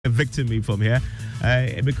evicting me from here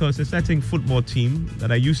because a certain football team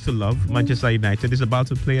that I used to love, Manchester United, is about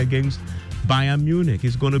to play against Bayern Munich.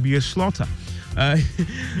 It's going to be a slaughter.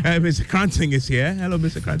 Mr. Cranting is here. Hello,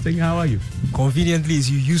 Mr. Cranting. How are you? Conveniently,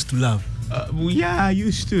 as you used to love. Yeah, I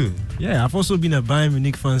used to. Yeah, I've also been a Bayern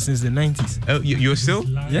Munich fan since the 90s. Oh, you're still?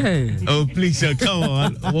 Yeah. Oh, please, come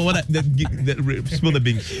on. Spill the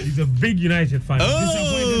beans. He's a big United fan.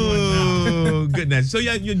 Oh, goodness. So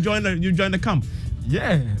yeah, you joined the camp.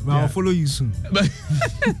 Yeah, but I'll follow you soon.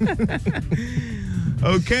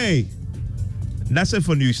 Okay. That's it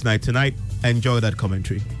for News Night tonight. Enjoy that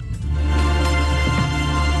commentary.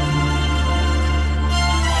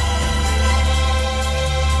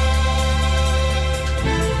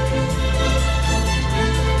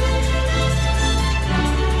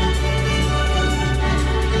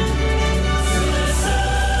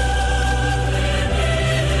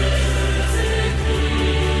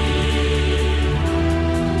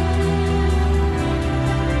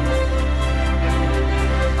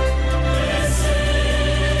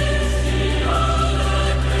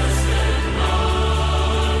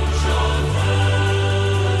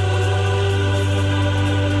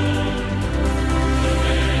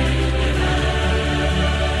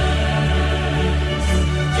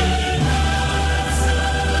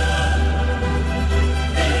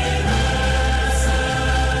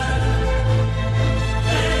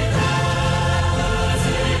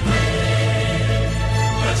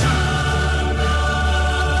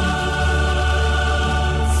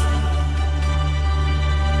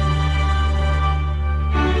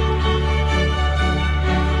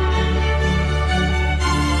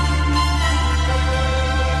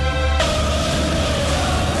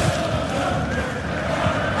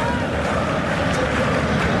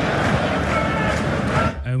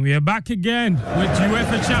 We are back again with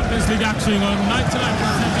UEFA Champions League action on 99.7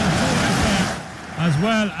 FM as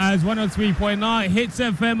well as 103.9 Hits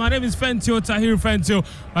FM. My name is Fentio, Tahir Fentio,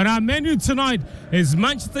 and our menu tonight is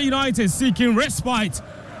Manchester United seeking respite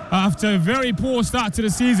after a very poor start to the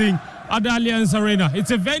season at the Allianz Arena.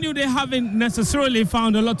 It's a venue they haven't necessarily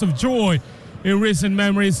found a lot of joy in recent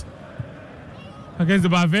memories against the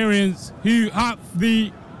Bavarians, who have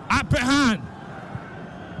the upper hand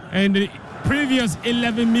in the previous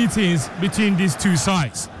 11 meetings between these two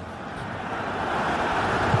sides.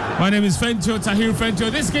 My name is Fentio, Tahir Fentio.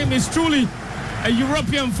 This game is truly a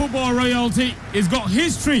European football royalty. It's got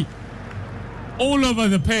history all over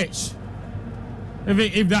the pitch,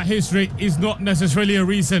 if that history is not necessarily a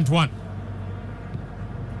recent one.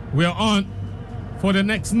 We are on for the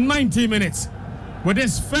next 90 minutes with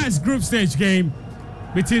this first group stage game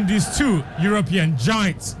between these two European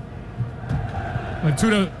giants.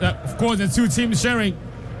 Of course, the two teams sharing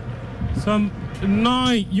some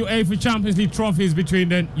 9 UEFA Champions League trophies between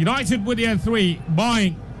them. United with their 3,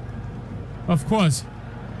 Bayern, of course,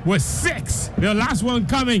 with 6. Their last one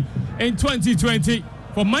coming in 2020.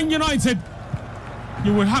 For Man United,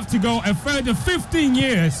 you would have to go a further 15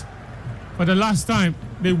 years for the last time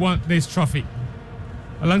they won this trophy.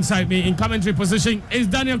 Alongside me in commentary position is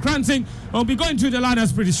Daniel Cranting. I'll be going through the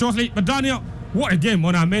lineups pretty shortly. But Daniel, what a game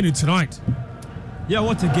on our menu tonight. Yeah,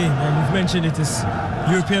 what a game. And you've mentioned it is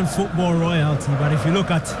European football royalty. But if you look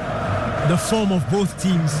at the form of both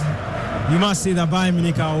teams, you must say that Bayern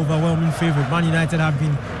Munich are overwhelming favourite. Man United have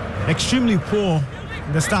been extremely poor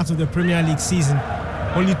in the start of the Premier League season.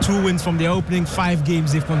 Only 2 wins from their opening 5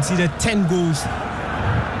 games. They've conceded 10 goals.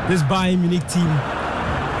 This Bayern Munich team,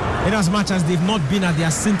 in as much as they've not been at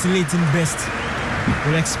their scintillating best,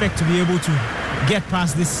 will expect to be able to get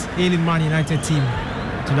past this ailing Man United team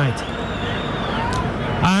tonight.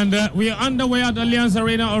 And we are underway at the Allianz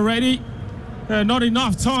Arena already. Not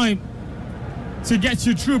enough time to get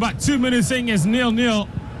you through, but 2 minutes in is 0-0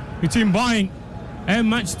 between Bayern and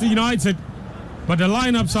Manchester United. But the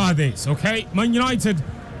lineups are this, okay? Man United,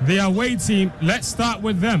 their away team, let's start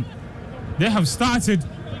with them. They have started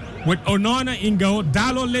with Onana in goal,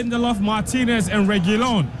 Dalot, Lindelof, Martinez and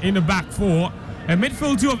Reguilon in the back 4. A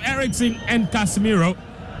midfield 2 of Eriksen and Casemiro.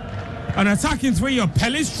 An attacking 3 of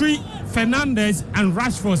Pellistri, Fernandes and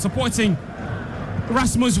Rashford, supporting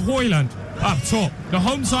Rasmus Højlund up top. The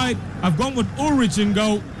home side have gone with Ulrich in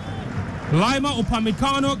goal, Lima,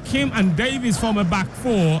 Upamecano, Kim and Davies from a back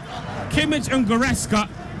 4, Kimmich and Goretzka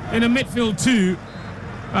in a midfield 2,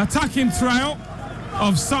 attacking trio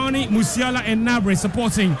of Sane, Musiala and Gnabry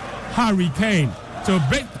supporting Harry Kane. So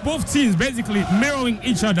both teams basically mirroring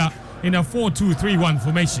each other in a 4-2-3-1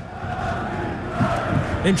 formation.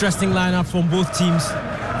 Interesting lineup from both teams.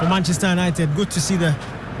 For Manchester United, good to see the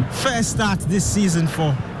first start this season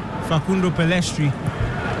for Facundo Pellistri,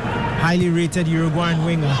 highly rated Uruguayan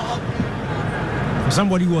winger. For For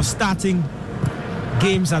somebody who was starting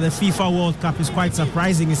games at the FIFA World Cup, is quite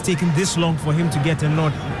surprising it's taken this long for him to get a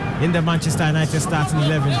nod in the Manchester United starting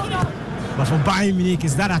 11. But for Bayern Munich,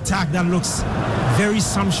 it's that attack that looks very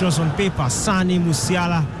sumptuous on paper. Sane,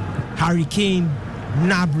 Musiala, Harry Kane,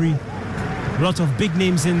 Gnabry, a lot of big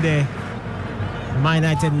names in there. Man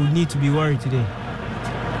United will need to be worried today.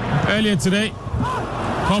 Earlier today,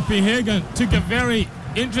 Copenhagen took a very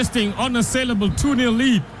interesting, unassailable 2-0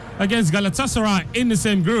 lead against Galatasaray in the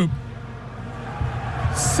same group.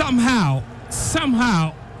 Somehow,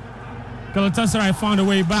 Galatasaray found a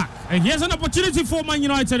way back. And here's an opportunity for Man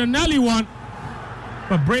United, an early one,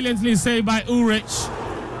 but brilliantly saved by Ulrich.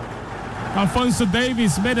 Alphonso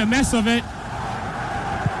Davies made a mess of it.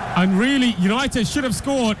 And really, United should have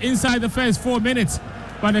scored inside the first 4 minutes,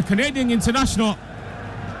 but the Canadian international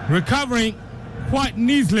recovering quite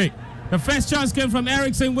neatly. The first chance came from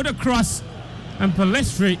Eriksson with a cross, and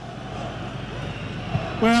Pellistri,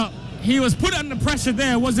 well, he was put under pressure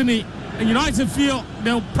there, wasn't he? And United feel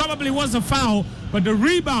there probably was a foul, but the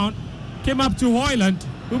rebound came up to Højlund,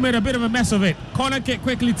 who made a bit of a mess of it. Corner kick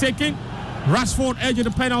quickly taken. Rashford edge of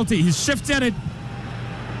the penalty. He shifted it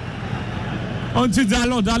onto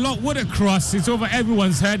Dalot. Dalot with a cross. It's over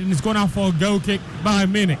everyone's head, and it's gone out for a goal kick by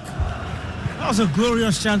Munich. That was a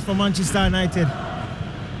glorious chance for Manchester United.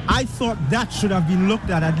 I thought that should have been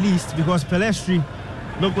looked at least, because Pellistri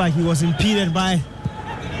looked like he was impeded by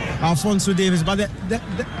Alphonso Davies. But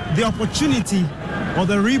the opportunity or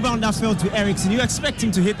the rebound that fell to Eriksson, you expect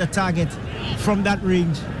him to hit the target from that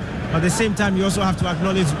range. But at the same time, you also have to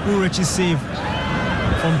acknowledge Ulrich's save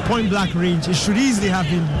from point-blank range. It should easily have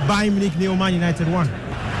been Bayern Munich, Man United 1.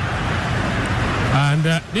 And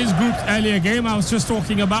this group's earlier game I was just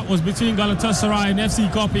talking about was between Galatasaray and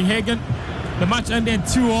FC Copenhagen. The match ended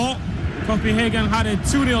 2-2. Copenhagen had a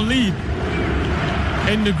 2-0 lead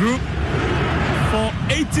in the group for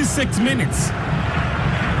 86 minutes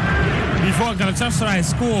before Galatasaray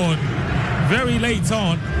scored very late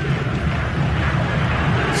on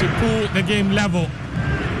to pull the game level.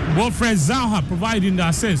 Wilfred Zaha providing the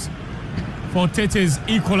assist for Tete's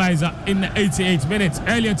equalizer in the 88th minutes.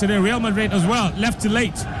 Earlier today, Real Madrid as well left too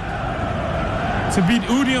late to beat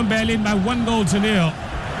Union Berlin by 1-0,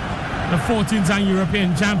 the 14-time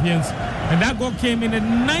European champions. And that goal came in the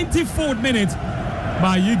 94th minute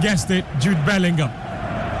by, you guessed it, Jude Bellingham.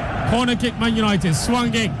 Corner kick, Man United,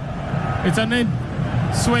 swung in. It's an end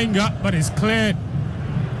swinger, but it's cleared.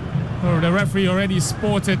 Oh, the referee already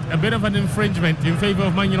sported a bit of an infringement in favor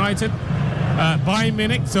of Man United. Bayern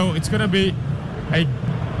Munich, so it's going to be a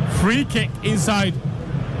free kick inside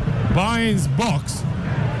Bayern's box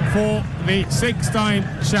for the 6-time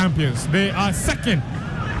champions. They are second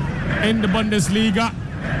in the Bundesliga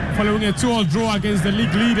following a 2-2 draw against the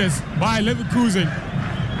league leaders by Leverkusen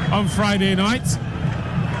on Friday night.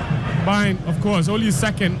 Bayern, of course, only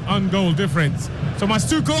second on goal difference. So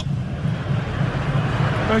Tuchel,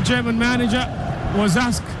 the German manager, was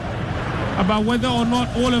asked about whether or not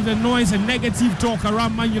all of the noise and negative talk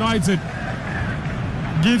around Man United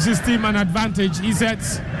gives his team an advantage. He said,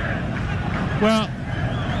 well,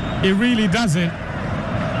 it really doesn't.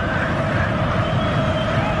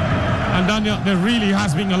 And Daniel, there really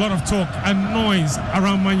has been a lot of talk and noise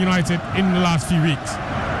around Man United in the last few weeks.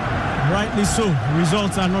 Rightly so.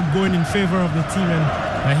 Results are not going in favor of the team.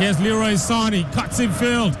 And here's Leroy Sané, cuts in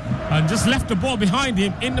field and just left the ball behind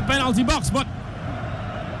him in the penalty box, but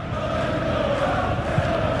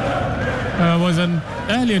was an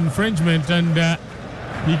early infringement, and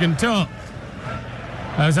you can tell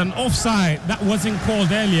there's an offside that wasn't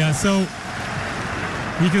called earlier, so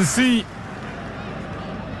you can see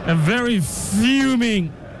a very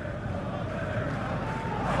fuming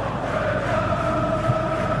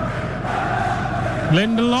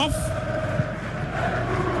Lindelof.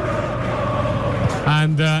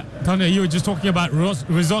 And Tanya, you were just talking about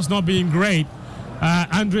results not being great.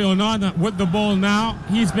 Andre Onana with the ball now.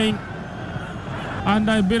 He's being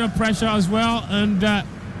under a bit of pressure as well. And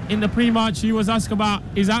in the pre-match, he was asked about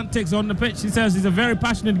his antics on the pitch. He says he's a very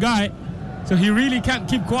passionate guy, so he really can't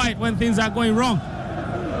keep quiet when things are going wrong.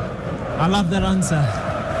 I love that answer.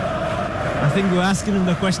 I think we're asking him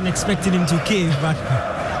the question expecting him to cave, but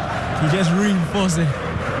he just reinforced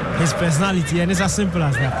his personality, and it's as simple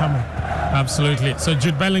as that. Come on. Absolutely. So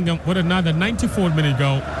Jude Bellingham with another 94th-minute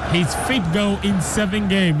goal. His 5th goal in 7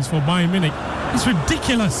 games for Bayern Munich. It's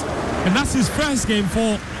ridiculous. And that's his first game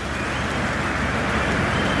for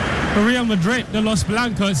Real Madrid, the Los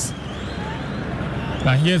Blancos.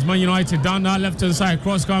 But here's Man United down that left-hand side.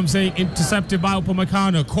 Cross-comm saying intercepted by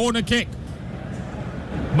Upamecano. Corner kick.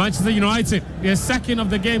 Manchester United, their second of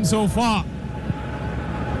the game so far.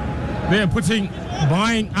 They're putting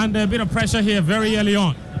Bayern under a bit of pressure here very early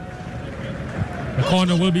on. The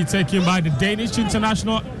corner will be taken by the Danish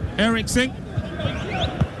international Eriksen.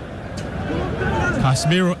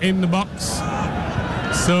 Casemiro in the box.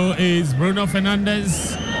 So is Bruno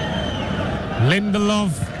Fernandes,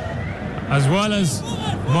 Lindelof, as well as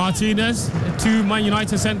Martinez. The two Man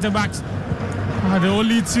United centre-backs are the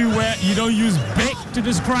only two where you don't use big to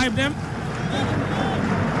describe them.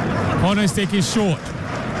 Corner is taken short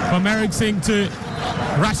from Eriksen to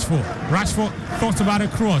Rashford. Rashford thought about a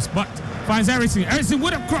cross, but finds Eriksen. Eriksen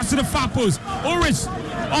would have crossed to the far post. Ulrich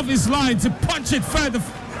off his line to punch it further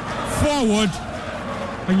forward.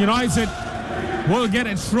 And United will get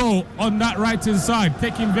a throw on that right-hand side,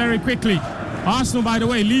 taking very quickly. Arsenal, by the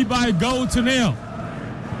way, lead by a goal to nil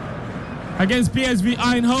against PSV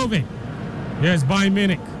Eindhoven. Yes, Bayern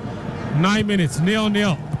Munich. 9 minutes,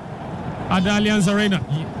 0-0 at the Allianz Arena.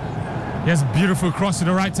 Yes, beautiful cross to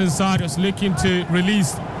the right-hand side. Just looking to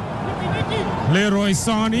release Leroy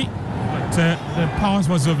Sané. But the pass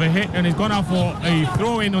was overhit and it's gone out for a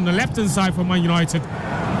throw-in on the left-hand side for Man United.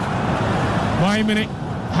 Bayern Munich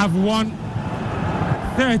have won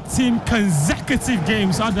 13 consecutive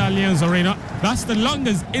games at the Allianz Arena. That's the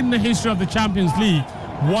longest in the history of the Champions League.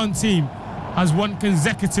 One team has won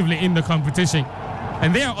consecutively in the competition.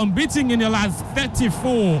 And they are unbeaten in their last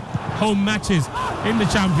 34 home matches in the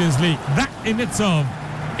Champions League. That in itself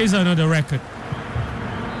is another record.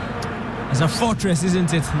 It's a fortress,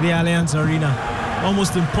 isn't it? The Allianz Arena.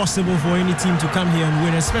 Almost impossible for any team to come here and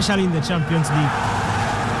win, especially in the Champions League.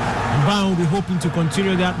 And Bayern will be hoping to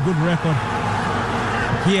continue that good record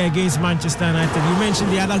here against Manchester United. You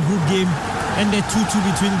mentioned the other group game ended 2-2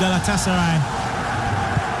 between Galatasaray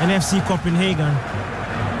and FC Copenhagen.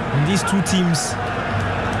 And these two teams,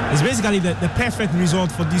 it's basically the perfect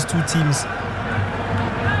result for these two teams.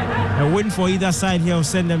 A win for either side here will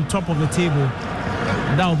send them top of the table.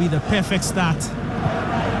 And that will be the perfect start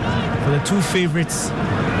for the two favorites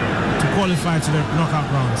to qualify to the knockout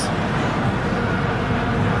rounds.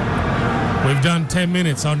 We've done 10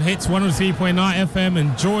 minutes on Hits 103.9 FM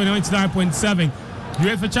and Joy 99.7.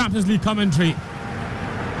 UEFA Champions League commentary.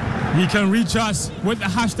 You can reach us with the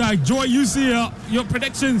hashtag JoyUCL. Your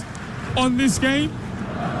predictions on this game,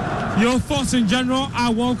 your thoughts in general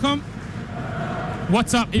are welcome.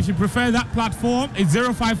 WhatsApp, if you prefer that platform, it's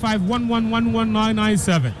 055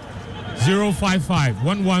 1111997. 055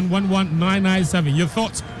 1111997. Your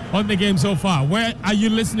thoughts on the game so far. Where are you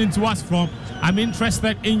listening to us from? I'm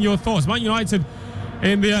interested in your thoughts. Man United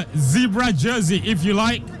in their zebra jersey, if you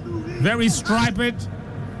like. Very striped.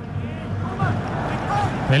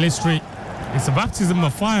 Street. It's a baptism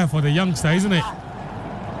of fire for the youngster, isn't it?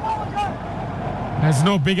 There's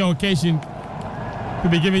no bigger occasion to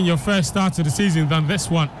be giving your first start to the season than this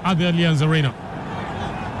one at the Allianz Arena.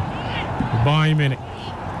 Bayern Munich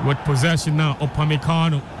with possession now.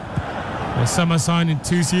 Upamecano, the summer signing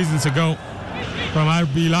 2 seasons ago from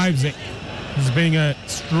RB Leipzig. He's being a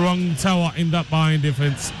strong tower in that Bayern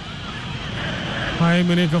defense. Bayern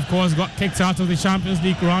Munich, of course, got kicked out of the Champions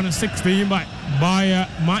League round of 16 by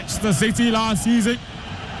Manchester City last season.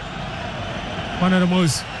 One of the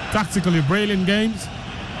most tactically brilliant games.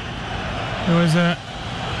 It was, I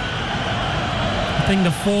think,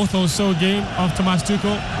 the fourth or so game of Thomas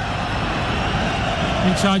Tuchel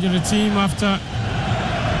in charge of the team after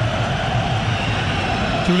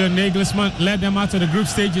Julian Nagelsmann led them out of the group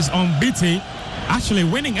stages unbeaten, actually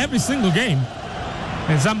winning every single game,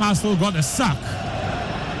 and somehow still got a sack.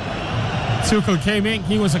 Tuchel came in,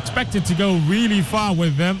 he was expected to go really far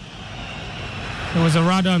with them. It was a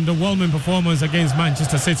rather underwhelming performance against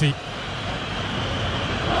Manchester City.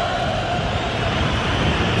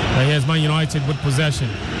 But here's Man United with possession.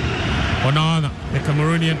 Onana, the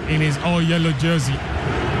Cameroonian, in his all-yellow jersey,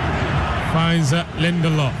 finds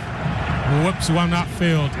Lindelof. Whips one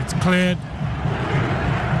upfield. It's cleared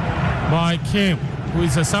by Kim, who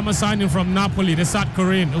is a summer signing from Napoli, the South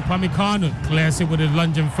Korean. Upamecano clears it with a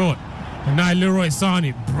lunging foot. And now Leroy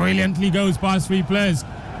Sané brilliantly goes past 3 players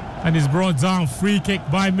and is brought down. Free kick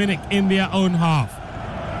by Munich in their own half.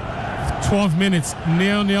 12 minutes,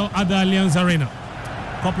 0-0 at the Allianz Arena.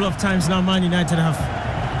 A couple of times now Man United have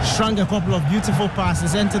strung a couple of beautiful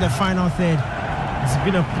passes into the final third. It's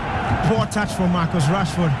been a poor touch from Marcus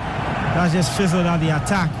Rashford. That's just fizzled out the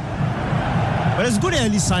attack. But it's good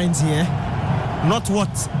early signs here. Not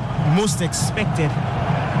what most expected.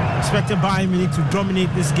 Expected Bayern Munich to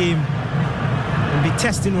dominate this game and be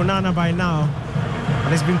testing Onana by now.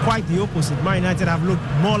 But it's been quite the opposite. Man United have looked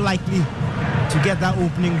more likely to get that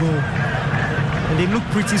opening goal. And they look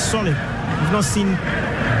pretty solid. We've not seen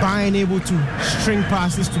Bayern able to string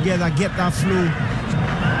passes together, get that flow.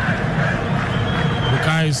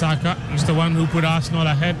 Bukayo Saka is the one who put Arsenal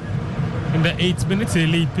ahead in the 8th minute. They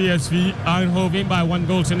lead PSV Eindhoven by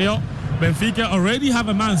 1-0. Benfica already have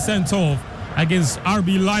a man sent off against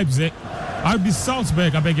RB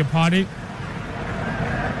Salzburg, I beg your pardon.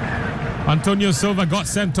 Antonio Silva got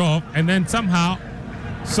sent off, and then somehow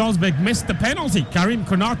Salzburg missed the penalty. Karim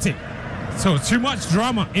Konate. So too much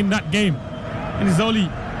drama in that game, and it's only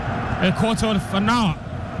a quarter of an hour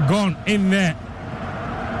gone in there.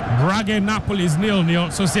 Braga and Napoli is 0-0.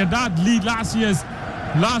 Sociedad lead last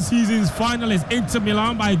season's finalist Inter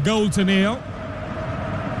Milan by 1-0.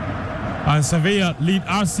 And Sevilla lead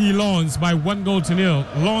RC Lens by 1-0.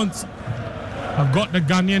 Lens have got the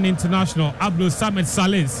Ghanaian international Abdul Samed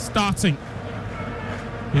Saleh starting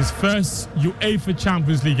his first UEFA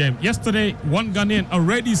Champions League game. Yesterday, one Ghanaian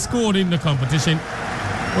already scored in the competition.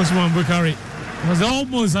 Osman Bukari was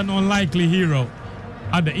almost an unlikely hero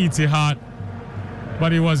at the Etihad,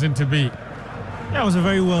 but he wasn't to be. Yeah, it was a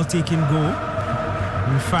very well taken goal.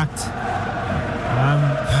 In fact,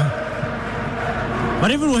 but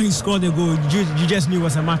even when he scored the goal, you just knew it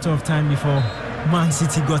was a matter of time before Man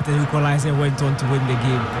City got the equalizer and went on to win the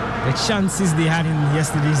game. The chances they had in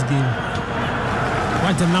yesterday's game,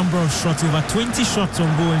 quite a number of shots, over 20 shots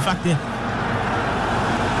on goal. In fact,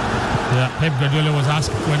 Pep Guardiola was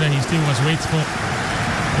asked whether his team was wasteful.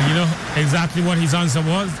 And you know exactly what his answer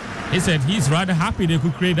was? He said he's rather happy they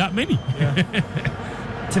could create that many. Yeah.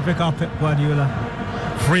 Typical Pep Guardiola.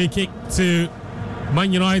 Free kick to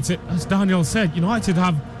Man United. As Daniel said, United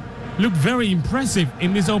have looked very impressive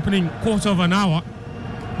in this opening quarter of an hour.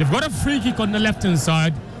 They've got a free kick on the left-hand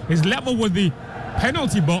side. It's level with the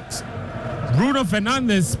penalty box. Bruno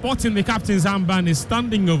Fernandes, spotting the captain's armband, is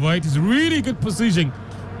standing over it. It's really good position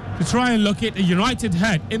to try and locate a United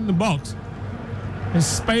head in the box. There's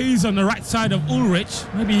space on the right side of Ulrich.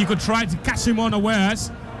 Maybe he could try to catch him unawares.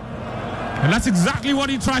 And that's exactly what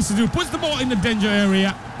he tries to do. Puts the ball in the danger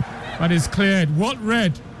area, but it's cleared. What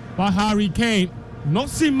red by Harry Kane. Not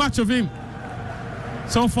seen much of him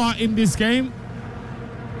so far in this game.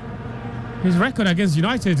 His record against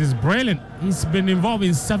United is brilliant. He's been involved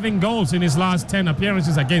in 7 goals in his last 10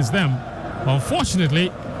 appearances against them.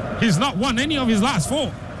 Unfortunately, he's not won any of his last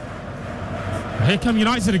 4. Here come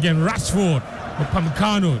United again. Rashford,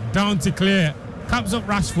 Upamecano down to clear. Comes up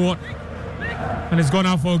Rashford, and it's gone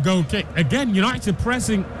out for a goal kick. Again, United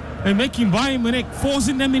pressing and making Bayern Munich,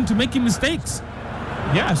 forcing them into making mistakes.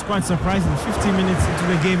 Yeah, it's quite surprising. 15 minutes into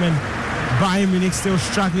the game and Bayern Munich still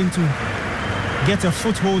struggling to get a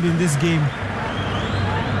foothold in this game.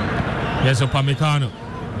 Yes, Upamecano.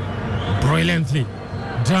 Brilliantly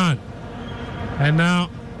done. And now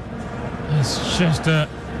it's just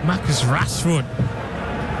Marcus Rashford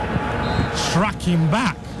struck him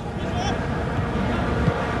back.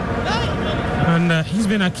 And he's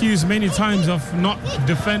been accused many times of not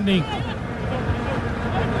defending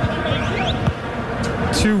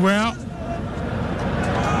too well.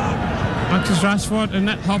 Marcus Rashford and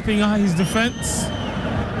not helping out his defense.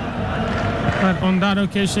 But on that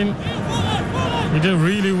occasion, he did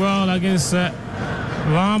really well against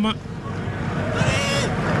Lama.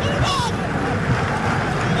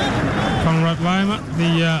 Konrad Lama,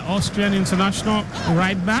 the Austrian international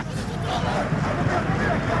right back.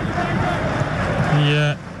 He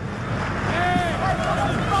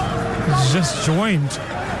just joined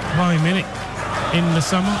Bayern Munich in the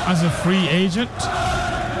summer as a free agent.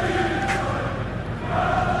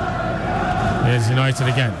 There's United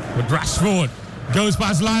again with Rashford. Goes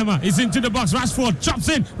past Lima. He's into the box. Rashford chops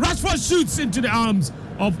in. Rashford shoots into the arms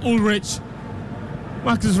of Ulrich.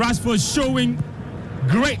 Marcus Rashford showing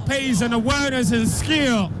great pace and awareness and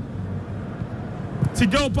skill to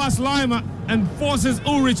go past Lima and forces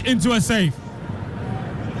Ulrich into a save.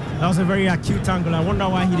 That was a very acute angle. I wonder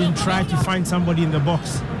why he didn't try to find somebody in the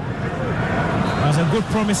box. That was a good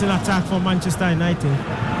promising attack for Manchester United.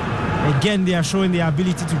 Again, they are showing their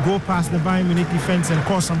ability to go past the Bayern Munich defense and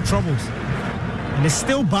cause some troubles. And it's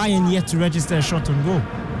still Bayern yet to register a shot on goal.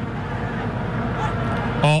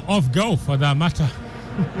 Or off goal, for that matter.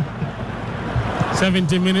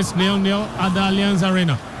 70 minutes, 0-0 at the Allianz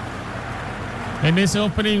Arena. In this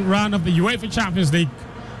opening round of the UEFA Champions League.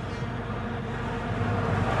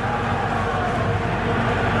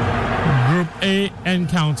 Group A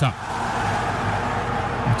encounter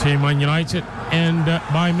between Man United and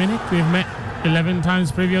Bayern Munich. We've met 11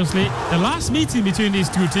 times previously. The last meeting between these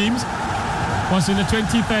two teams was in the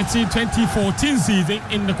 2013-2014 season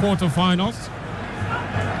in the quarterfinals.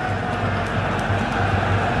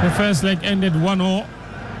 The first leg ended 1-1.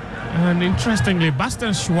 And interestingly,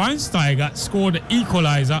 Bastian Schweinsteiger scored the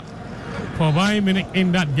equalizer for Bayern Munich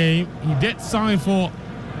in that game. He did sign for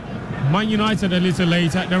Man United a little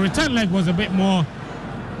later. The return leg was a bit more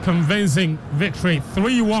convincing victory.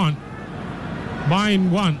 3-1. Bayern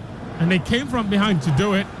won. And they came from behind to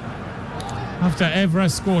do it after Evra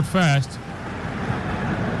scored first.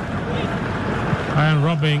 Iron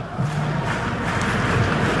Robbing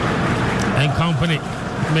and company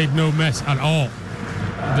made no mess at all,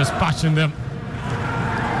 dispatching them.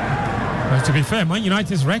 But to be fair, Man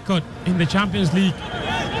United's record in the Champions League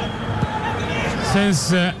since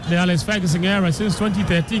the Alex Ferguson era, since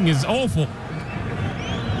 2013, is awful.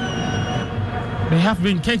 They have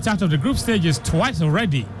been kicked out of the group stages twice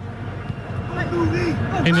already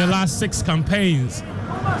in the last 6 campaigns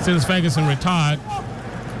since Ferguson retired,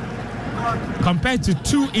 compared to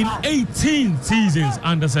 2 in 18 seasons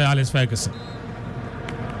under Sir Alex Ferguson.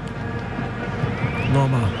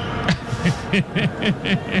 Normal.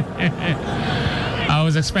 I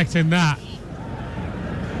was expecting that.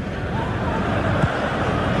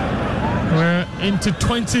 We're into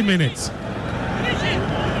 20 minutes.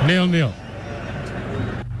 0-0.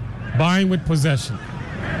 Bayern with possession.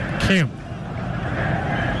 Kim.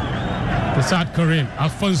 The South Korean.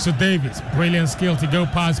 Alphonso Davies. Brilliant skill to go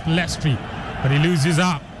past Palestri. But he loses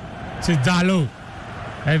up to Dalot.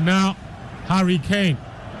 And now Harry Kane.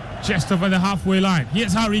 Just over the halfway line.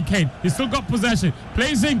 Here's Harry Kane. He's still got possession.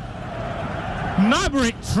 Placing.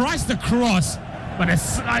 Gnabry tries to cross. But a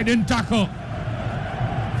sliding tackle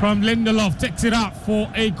from Lindelof takes it up for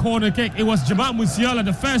a corner kick. It was Jamal Musiala,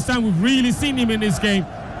 the first time we've really seen him in this game.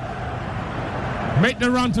 Make the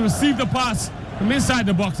run to receive the pass from inside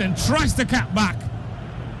the box and tries to cut back.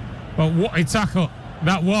 But what a tackle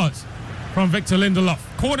that was from Victor Lindelof.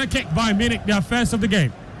 Corner kick by Munich, their first of the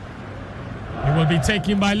game. It will be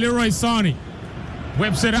taken by Leroy Sané.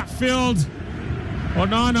 Whips it upfield.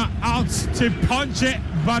 Onana out to punch it,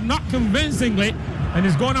 but not convincingly. And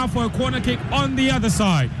he's gone out for a corner kick on the other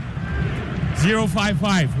side.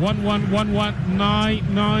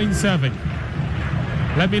 055-1111-997.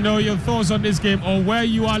 Let me know your thoughts on this game or where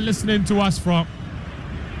you are listening to us from.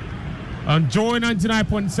 On Joy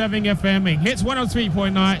 99.7 FM and Hits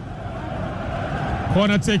 103.9.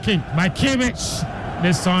 Corner taking by Kimmich.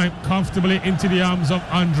 This time comfortably into the arms of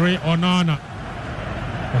Andre Onana.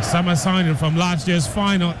 The summer signing from last year's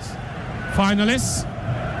finalists.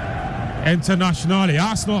 Internationally,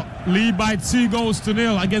 Arsenal lead by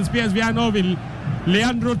 2-0 against PSV Eindhoven.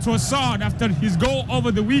 Leandro Trossard, after his goal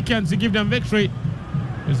over the weekend to give them victory,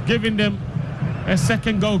 is giving them a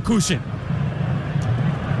second goal cushion.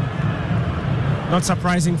 Not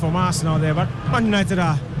surprising from Arsenal there, but Man United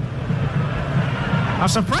are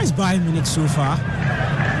surprised Bayern Munich so far.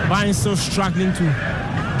 Bayern still struggling to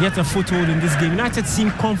get a foothold in this game. United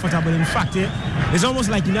seem comfortable. In fact, it's almost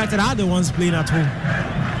like United are the ones playing at home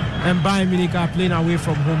and Bayern Munich are playing away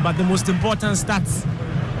from home. But the most important stats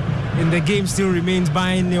in the game still remains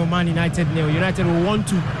Bayern 0, Man United 0. United will want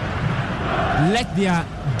to let their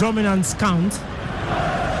dominance count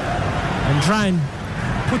and try and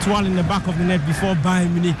put one in the back of the net before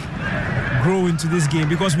Bayern Munich grow into this game,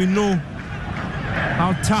 because we know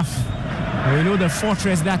how tough, we know the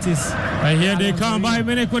fortress that is. And here they come, Bayern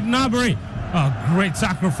Munich with Gnabry. A great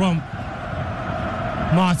tackle from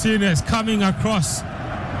Martinez coming across,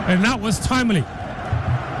 and that was timely.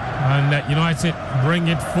 And United bring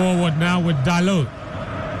it forward now with Dalot.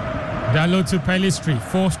 Dalot to Pelistri,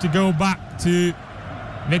 forced to go back to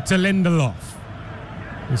Victor Lindelof.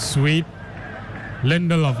 The sweet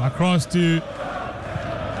Lindelof across to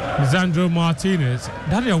Lisandro Martinez.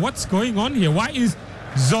 Daniel, what's going on here? Why is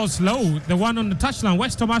Zoslow the one on the touchline?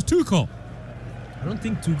 Where's Thomas Tuchel? I don't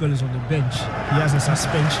think Tuchel is on the bench. He has a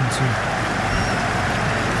suspension too.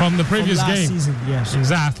 From the previous last game. Season, yes.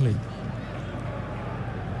 Exactly.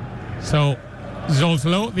 So,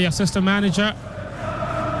 Zoslow, the assistant manager.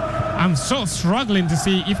 I'm so struggling to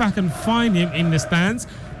see if I can find him in the stands.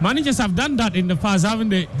 Managers have done that in the past, haven't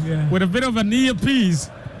they? Yeah. With a bit of an earpiece,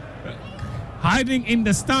 hiding in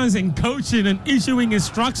the stands and coaching and issuing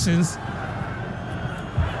instructions.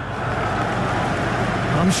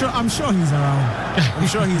 I'm sure he's around. I'm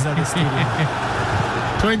sure he's at the stadium.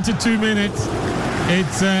 22 minutes.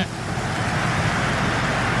 It's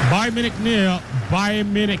Bayern Munich nil.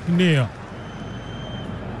 Bayern Munich nil.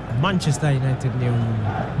 Manchester United nil.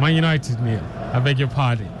 Man United nil. I beg your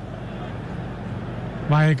pardon.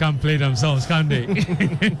 Bayern can't play themselves, can they?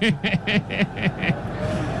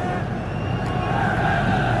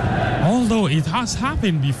 Although it has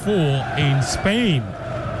happened before in Spain,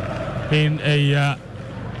 in a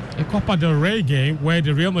Copa del Rey game where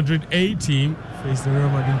the Real Madrid A team faced the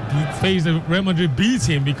Real Madrid B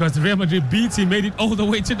team, because the Real Madrid B team made it all the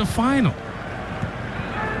way to the final.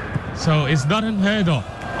 So it's not unheard of.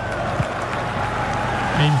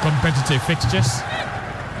 in competitive fixtures.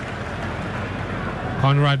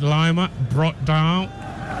 Conrad Lima brought down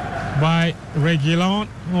by Reguilon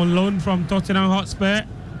on loan from Tottenham Hotspur.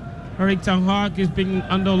 Erik ten Hag is being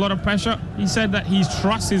under a lot of pressure. He said that he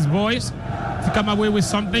trusts his boys to come away with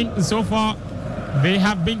something. And so far, they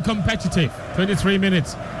have been competitive. 23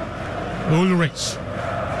 minutes. Ulrich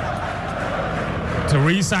to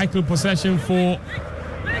recycle possession for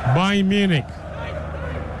Bayern Munich.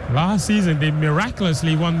 Last season, they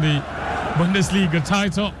miraculously won the Bundesliga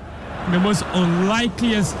title in the most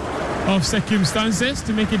unlikeliest of circumstances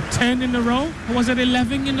to make it 10 in a row. Or was it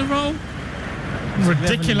 11 in a row?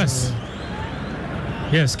 Ridiculous.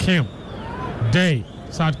 Yes, Kim Dae,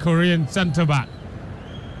 South Korean centre-back.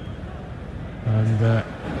 And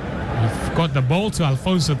he got the ball to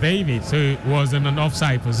Alphonso Davies, who was in an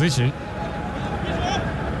offside position.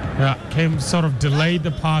 Kim sort of delayed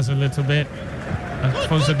the pass a little bit.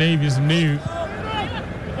 Alphonso Davies knew.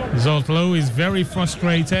 Zoltlo is very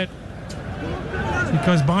frustrated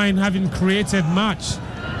because Bayern haven't created much.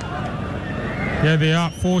 Here they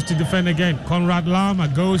are, forced to defend again. Conrad Lama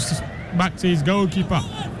goes back to his goalkeeper.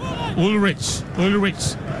 Ulrich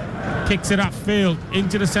kicks it upfield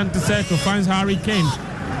into the centre circle, finds Harry Kane,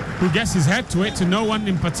 who gets his head to it, to no one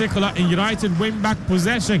in particular, and United win back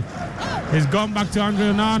possession. He's gone back to Andre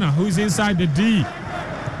Onana, who's inside the D.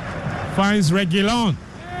 Finds Reguilon.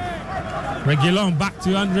 Reguilon back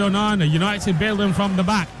to Andre Onana. United building from the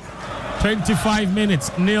back. 25 minutes,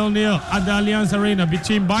 0-0 at the Allianz Arena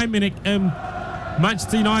between Bayern Munich and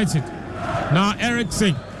Manchester United. Now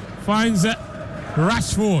Eriksen finds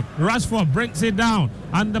Rashford. Rashford breaks it down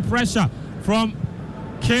under pressure from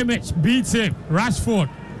Kimmich. Beats him. Rashford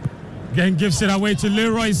again gives it away to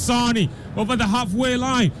Leroy Sané over the halfway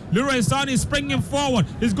line. Leroy Sané springing forward.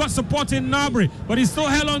 He's got support in Gnabry, but he's still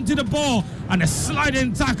held onto the ball. And a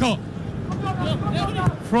sliding tackle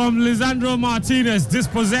from Lisandro Martinez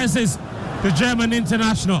dispossesses the German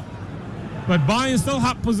international. But Bayern still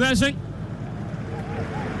have possession.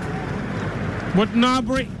 But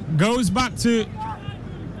Gnabry goes back to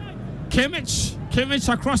Kimmich.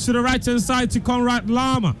 Kimmich across to the right-hand side to Conrad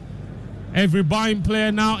Lama. Every Bayern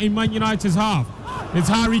player now in Man United's half. It's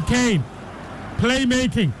Harry Kane.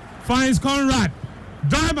 Playmaking. Finds Conrad.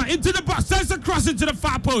 Dimer into the box. Sends a cross into the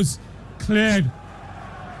far post. Cleared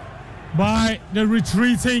by the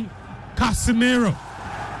retreating Casemiro.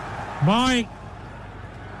 Bayern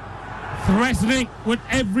threatening with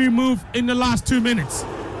every move in the last 2 minutes.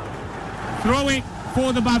 Throwing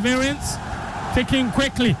for the Bavarians. Ticking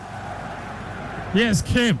quickly. Yes,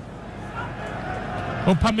 Kim.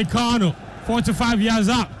 Upamecano, 45 yards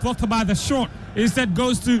out. Blocked by the short. Instead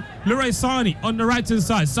goes to Leroy Sané on the right-hand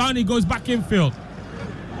side. Sané goes back infield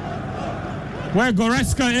where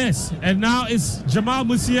Goretzka is. And now it's Jamal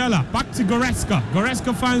Musiala. Back to Goretzka.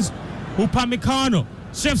 Goretzka finds Upamecano.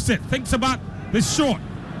 Shifts it. Thinks about the short.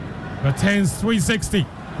 Retains 360.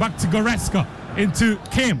 Back to Goretzka. Into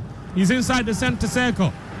Kim. He's inside the centre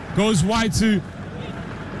circle. Goes wide to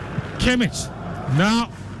Kimmich. Now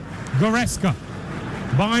Goretzka.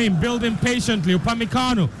 Bayern building patiently.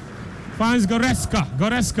 Upamecano finds Goretzka.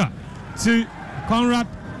 Goretzka to Conrad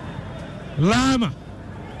Lama.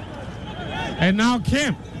 And now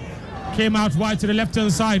Kim. Came out wide to the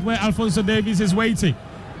left-hand side where Alphonso Davies is waiting.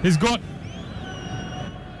 He's got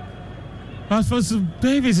Alphonso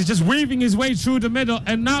Davies is just weaving his way through the middle,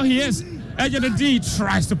 and now he is. Edge of the D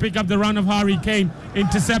tries to pick up the run of Harry Kane.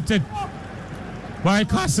 Intercepted by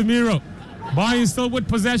Casemiro. Bayern still with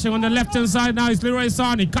possession on the left-hand side now. It's Leroy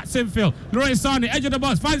Sané. Cuts infield. Leroy Sané, edge of the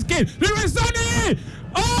box. Finds Kane. Leroy Sané!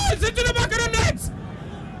 Oh, it's into the back of the net!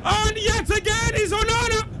 And yet again, it's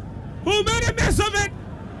Onana who made a mess of it.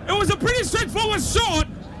 It was a pretty straightforward shot.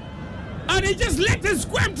 And he just let it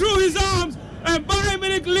squirm through his arms. And Bayern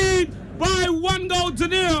Munich lead by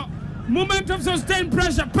 1-0. Moment of sustained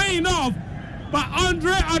pressure paying off. But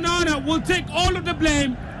Andre Onana will take all of the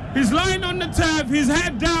blame. He's lying on the turf, his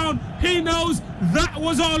head down. He knows that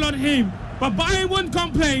was all on him. But Bayern won't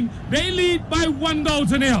complain. They lead by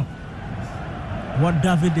 1-0. What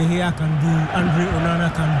David De Gea can do, Andre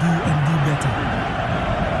Onana can do and do better.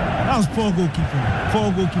 That was poor goalkeeping.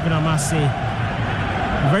 Poor goalkeeping, I must say.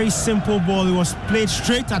 Very simple ball. It was played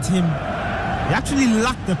straight at him. He actually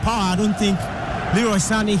lacked the power. I don't think Leroy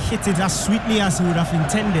Sané hit it as sweetly as he would have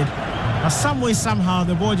intended. But some way, somehow,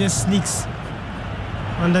 the ball just sneaks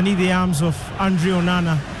underneath the arms of Andre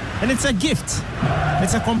Onana. And it's a gift.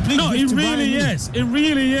 It's a complete gift. No, it really is. It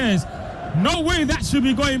really is. No way that should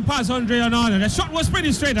be going past Andre Onana. The shot was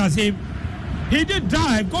pretty straight at him. He did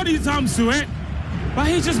dive, got his arms to it, but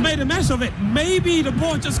he just made a mess of it. Maybe the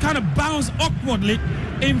ball just kind of bounced awkwardly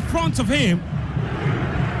in front of him.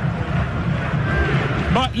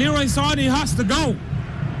 But Leroy Sané has to go.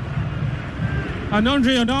 And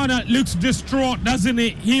Andre Onana looks distraught, doesn't he?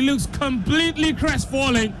 He looks completely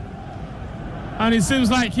crestfallen. And it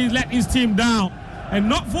seems like he's let his team down. And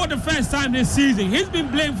not for the first time this season. He's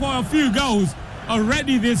been blamed for a few goals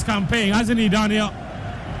already this campaign, hasn't he, Daniel?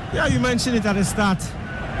 Yeah, you mentioned it at the start.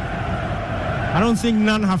 I don't think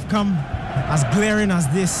none have come as glaring as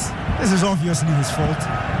this. This is obviously his fault.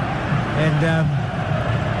 And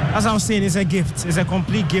as I was saying, it's a gift. It's a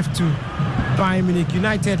complete gift to Bayern Munich.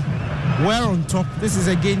 United were on top. This is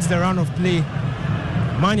against the run of play.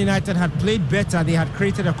 Man United had played better. They had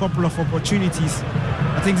created a couple of opportunities.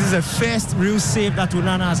 I think this is the first real save that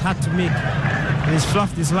Onana has had to make. And he's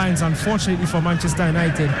fluffed his lines, unfortunately, for Manchester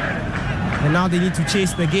United. And now they need to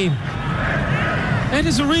chase the game. It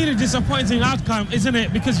is a really disappointing outcome, isn't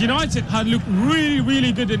it? Because United had looked really,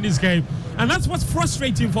 really good in this game. And that's what's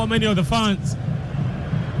frustrating for many of the fans.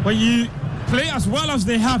 When you play as well as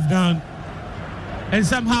they have done and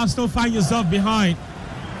somehow still find yourself behind.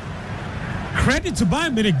 Credit to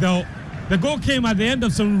Bayern Munich, though. The goal came at the end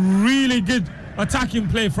of some really good attacking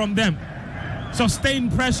play from them.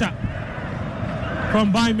 Sustained pressure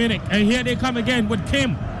from Bayern Munich. And here they come again with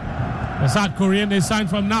Kim. The South Korean they signed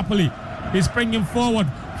from Napoli. He's springing forward,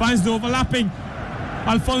 finds the overlapping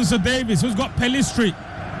Alphonso Davies, who's got Pellistri.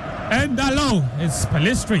 And Dalot, it's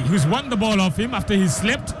Pellistri who's won the ball off him after he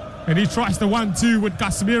slipped. And he tries the 1-2 with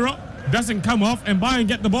Casemiro. Doesn't come off, and Bayern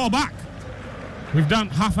get the ball back. We've done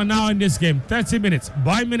half an hour in this game, 30 minutes.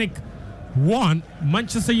 Bayern Munich 1,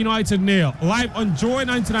 Manchester United 0. Live on Joy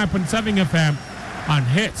 99.7 FM and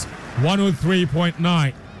Hits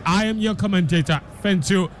 103.9. I am your commentator,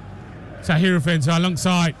 Fentu Tahiru Fentu,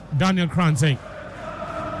 alongside Daniel Cranting.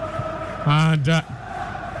 And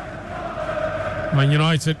Man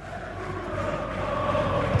United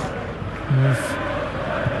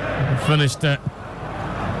have finished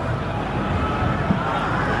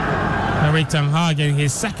Erik ten Hag in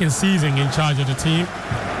his second season in charge of the team.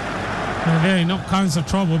 And they're in all kinds of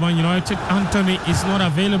trouble, Man United. Anthony is not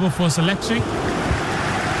available for selection.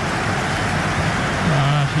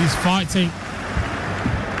 He's fighting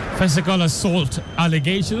physical assault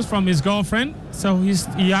allegations from his girlfriend, so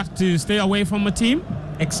he had to stay away from the team.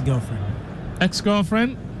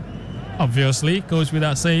 Ex-girlfriend, obviously, goes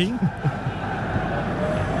without saying.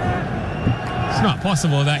 It's not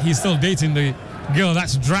possible that he's still dating the girl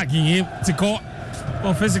that's dragging him to court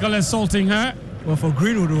for physical assaulting her. Well, for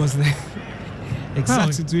Greenwood was the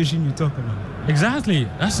exact situation you talk about. Exactly.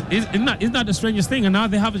 Isn't that the strangest thing? And now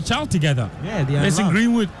they have a child together. Yeah, they are. Mason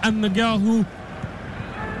Greenwood and the girl who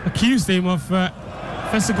accused him of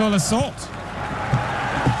physical assault.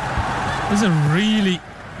 It's a really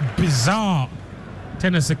bizarre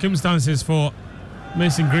turn of circumstances for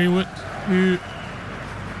Mason Greenwood, who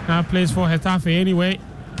now plays for Getafe anyway.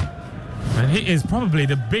 And he is probably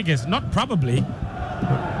the biggest, not probably,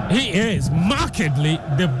 he is markedly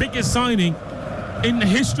the biggest signing in the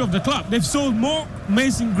history of the club. They've sold more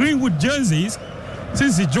Mason Greenwood jerseys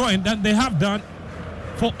since he joined than they have done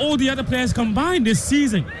for all the other players combined this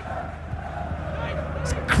season.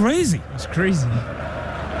 It's crazy. It's crazy.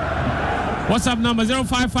 WhatsApp number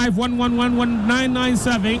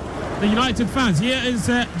 055-111-1997. The United fans. Here is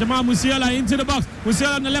Jamal Musiala into the box.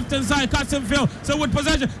 Musiala on the left-hand side, cuts and field. So with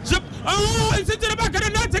possession. Oh, it's into the back of the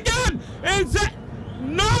net again. It's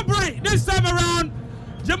no break this time around.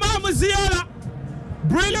 Jamal Musiala.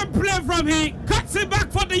 Brilliant play from him. Cuts it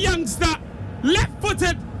back for the youngster.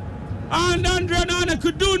 Left-footed. And Andre Onana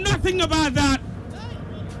could do nothing about that.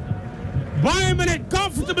 Bayern Munich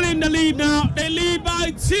comfortably in the lead now. They lead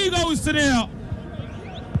by 2-0.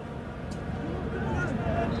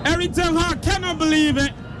 Erik ten Hag cannot believe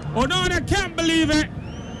it. Onana can't believe it.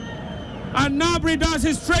 And Gnabry does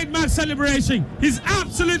his trademark celebration. He's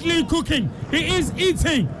absolutely cooking. He is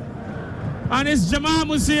eating. And it's Jamal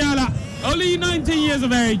Musiala, only 19 years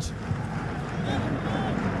of age.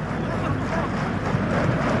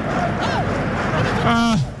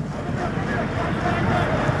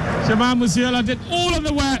 Jamal Musiala did all of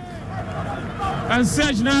the work. And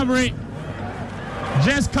Serge Gnabry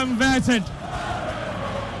just converted.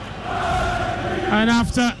 And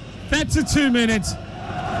after 32 minutes,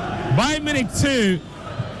 Bayern Munich 2,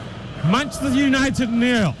 Manchester United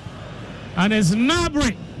 0. And it's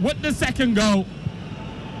Gnabry with the second goal.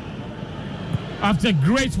 After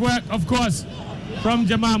great work, of course, from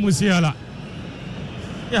Jamal Musiala.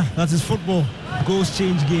 Yeah, that is football. Goals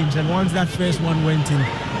change games, and once that first one went in,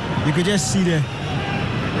 you could just see the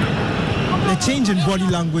change in body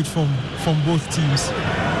language from both teams.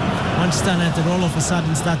 Manchester United all of a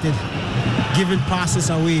sudden started giving passes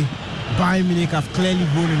away. Bayern Munich have clearly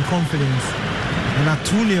grown in confidence. And at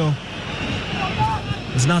 2-0,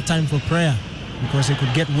 it's now time for prayer because it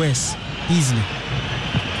could get worse easily.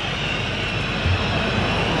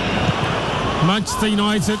 Manchester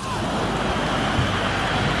United,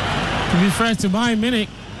 to be fair to Bayern Munich,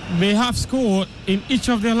 they have scored in each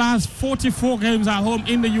of their last 44 games at home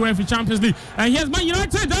in the UEFA Champions League. And here's Man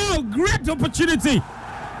United. Oh, great opportunity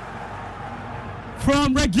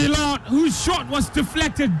from Reguilon, whose shot was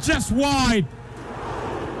deflected just wide.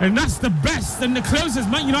 And that's the best and the closest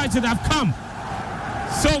Man United have come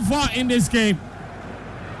so far in this game.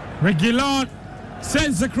 Reguilon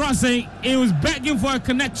sends the crossing. He was begging for a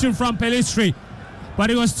connection from Pelistri,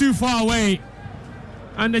 but it was too far away.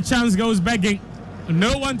 And the chance goes begging.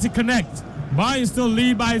 No one to connect. Bayern still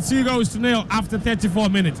lead by 2-0 after 34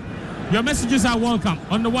 minutes. Your messages are welcome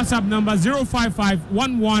on the WhatsApp number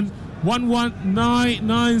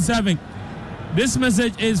 055-11-11997. This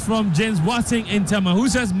message is from James Boateng in Tema, who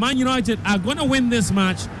says Man United are going to win this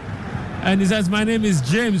match. And he says, my name is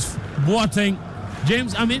James Boateng.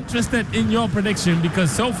 James, I'm interested in your prediction because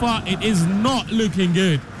so far it is not looking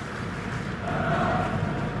good.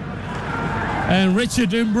 And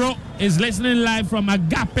Richard Imbro is listening live from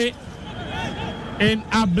Agape in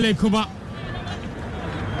Ablekuma.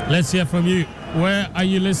 Let's hear from you. Where are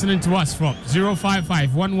you listening to us from?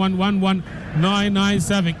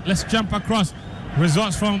 055-1111-997. Let's jump across.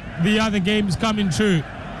 Results from the other games coming through.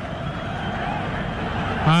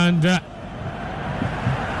 And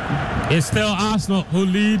it's still Arsenal who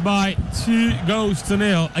lead by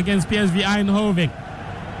 2-0 against PSV Eindhoven.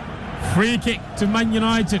 Free kick to Man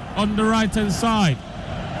United on the right-hand side.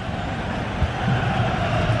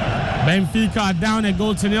 Benfica are down a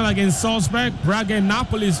 0-0 against Salzburg. Braga and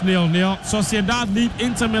Napoli is 0-0. Sociedad lead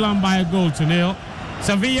Inter Milan by a 0-0.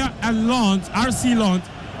 Sevilla and Lens, RC Lens,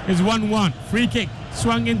 is 1-1. Free kick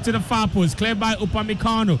swung into the far post, cleared by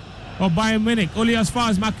Upamecano of Bayern Munich. Only as far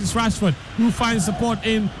as Marcus Rashford, who finds support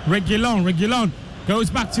in Reguilon. Reguilon goes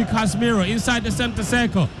back to Casemiro inside the centre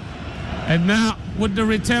circle. And now with the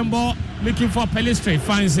return ball, looking for Pelistri,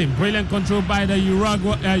 finds him. Brilliant control by the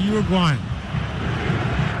Uruguayan.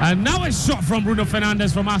 And now a shot from Bruno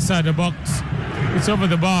Fernandes from outside the box. It's over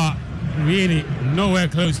the bar, really nowhere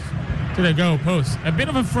close to the goal post. A bit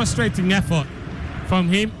of a frustrating effort from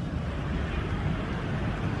him.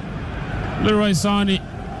 Leroy Sané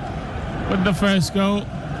with the first goal.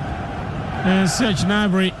 And Serge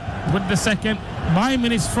Gnabry with the second. Bayern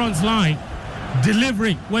Munich's front line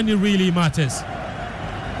delivering when it really matters.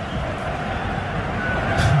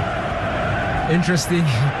 Interesting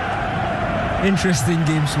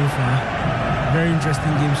game so far. Very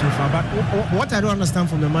interesting game so far. But what I don't understand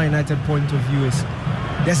from the Man United point of view is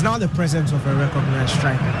there's now the presence of a recognized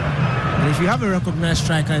striker. And if you have a recognized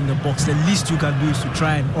striker in the box, the least you can do is to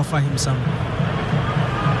try and offer him some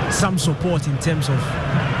support in terms of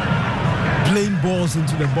playing balls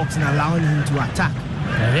into the box and allowing him to attack.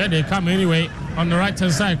 Yeah, here they come anyway. On the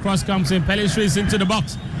right-hand side, cross comes in. Pelistri is into the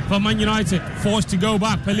box for Man United. Forced to go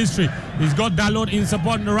back. Pelistri. He's got Dalot in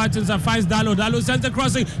support on the right-hand side. Finds Dalot. Dalot sends the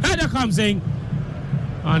crossing. Header comes in.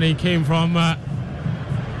 And he came from... well,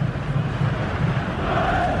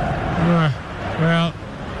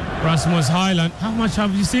 Rasmus Højlund. How much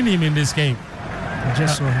have you seen him in this game? I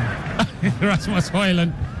just saw him. Rasmus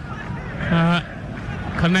Højlund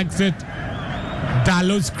connected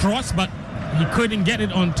Dalot's cross, but he couldn't get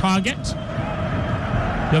it on target.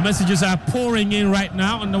 Your messages are pouring in right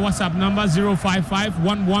now on the WhatsApp number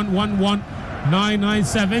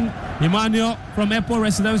 055-1111-997. Emmanuel from Airport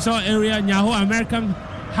Residential Area, Nyaho American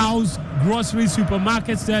House Grocery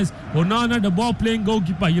Supermarket says, Onana, the ball playing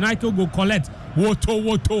goalkeeper. United go collect.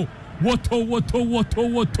 Woto.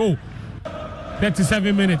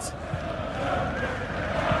 37 minutes.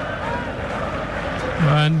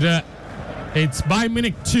 And it's Bayern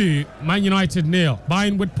Munich 2, Man United 0.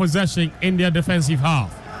 Bayern with possession in their defensive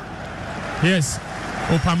half. Yes,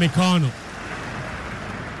 Upamecano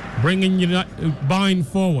bringing Bayern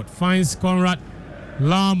forward. Finds Konrad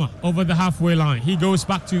Lama over the halfway line. He goes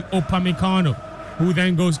back to Upamecano, who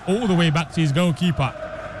then goes all the way back to his goalkeeper.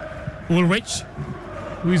 Ulrich,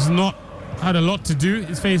 who's not had a lot to do.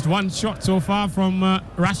 He's faced one shot so far from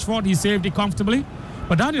Rashford. He saved it comfortably.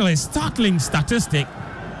 But Daniel, a startling statistic.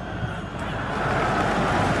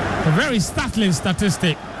 A very startling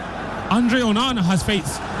statistic. Andre Onana has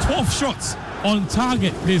faced 12 shots on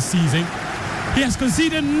target this season. He has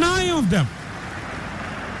conceded 9 of them.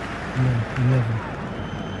 Yeah,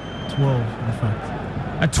 11. 12, in fact.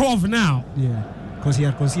 At 12 now? Yeah, because he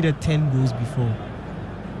had conceded 10 goals before.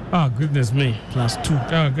 Oh, goodness me. Plus 2.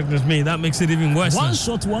 Oh, goodness me. That makes it even worse. One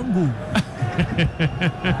shot, 1 goal.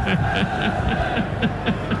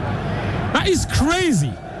 That is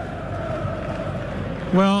crazy.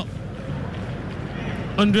 Well,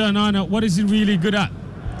 Andre Onana, what is he really good at?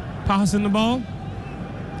 Passing the ball?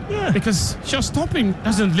 Yeah. Because shot stopping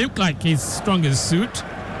doesn't look like his strongest suit.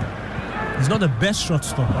 He's not the best shot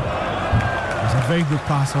stopper. He's a very good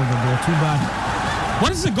passer on the ball. Too bad.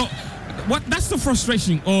 What is the goal? What? That's the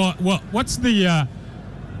frustration, or what? What's the?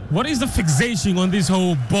 What is the fixation on this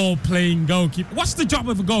whole ball playing goalkeeper? What's the job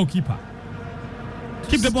of a goalkeeper?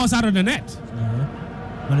 Keep the balls out of the net.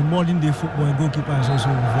 But in modern day football, a goalkeeper is also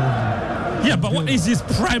involved. Yeah, but what is his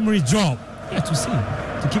primary job? Yeah,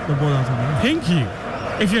 to keep the ball out of the net. Thank you.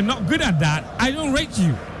 If you're not good at that, I don't rate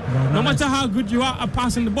you. No matter how good you are at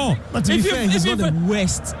passing the ball. But to be fair, he's not the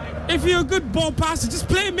worst. If you're a good ball passer, just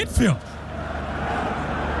play midfield.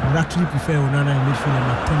 I would actually prefer Onana in midfield and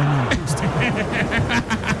McTominay in post.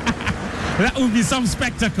 That would be some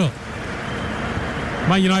spectacle.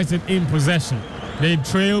 Man United in possession. They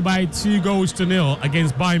trail by 2-0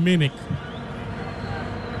 against Bayern Munich.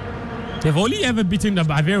 They've only ever beaten the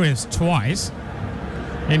Bavarians twice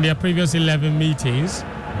in their previous 11 meetings.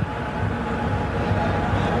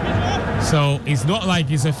 So it's not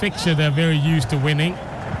like it's a fixture they're very used to winning.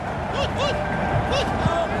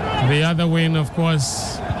 The other win, of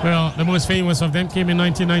course, well, the most famous of them came in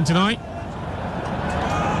 1999.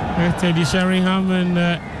 With Teddy Sheringham and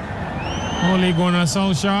Ole Gunnar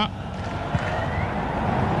Solskjaer.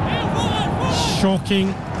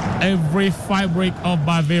 Shocking every fabric of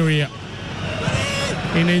Bavaria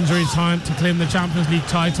in injury time to claim the Champions League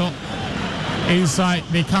title inside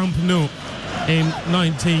the Camp Nou in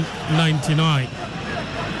 1999.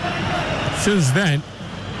 Since then,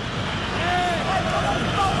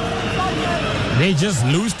 they just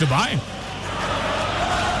lose to Bayern.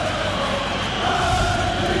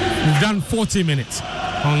 We've done 40 minutes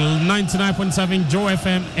on 99.7 Joe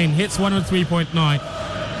FM and Hits 103.9.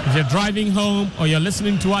 If you're driving home or you're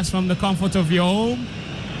listening to us from the comfort of your home,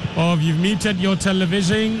 or if you've muted your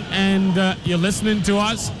television and you're listening to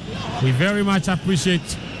us, we very much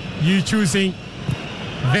appreciate you choosing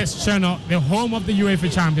this channel, the home of the UEFA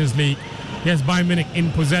Champions League. Yes, Bayern Munich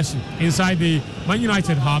in possession inside the Man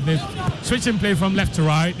United half. They're switching play from left to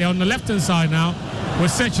right. They're on the left-hand side now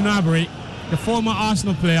with Serge Gnabry, the former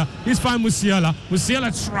Arsenal player. He's fine Musiala.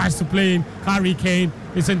 Musiala tries to play in Harry Kane.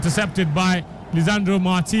 It's intercepted by Lisandro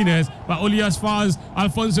Martinez, but only as far as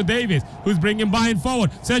Alphonso Davies, who's bringing Bayern forward.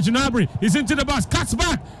 Serge Gnabry is into the box, cuts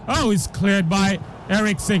back. Oh, it's cleared by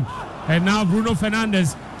Eriksen. And now Bruno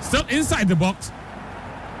Fernandes still inside the box.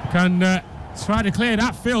 Can try to clear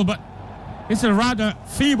that field, but it's a rather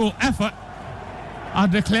feeble effort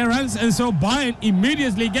at the clearance, and so Bayern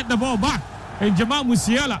immediately get the ball back. And Jamal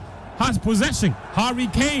Musiala has possession. Harry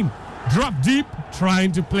Kane dropped deep,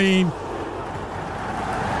 trying to play in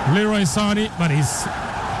Leroy Sané, but his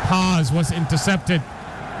pass was intercepted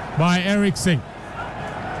by Eriksen.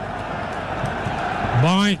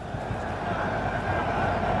 Bayern.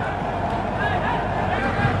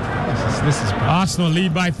 This is Arsenal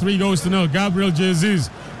lead by 3-0. Gabriel Jesus.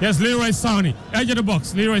 Yes, Leroy Sané, edge of the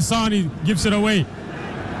box. Leroy Sané gives it away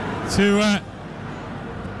to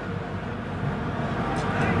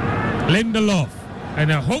Lindelof. And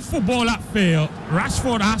a hopeful ball upfield.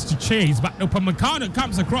 Rashford has to chase, but Upamecano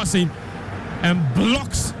comes across him and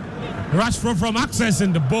blocks Rashford from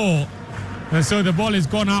accessing the ball. And so the ball is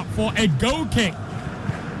gone out for a goal kick.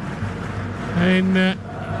 And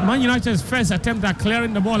Man United's first attempt at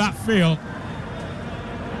clearing the ball upfield.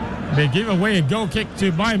 They give away a goal kick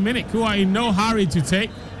to Bayern Munich, who are in no hurry to take.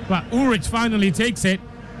 But Ulrich finally takes it,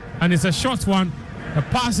 and it's a short one. The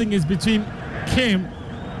passing is between Kim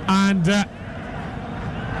and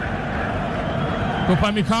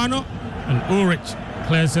Upamecano, and Ulrich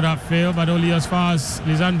clears it upfield, but only as far as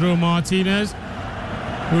Lisandro Martinez,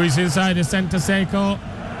 who is inside the centre circle,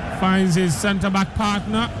 finds his centre-back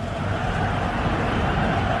partner.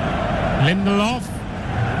 Lindelof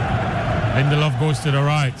goes to the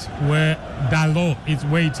right, where Dalot is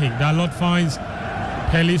waiting. Dalot finds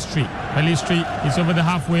Pelistri. Pelistri is over the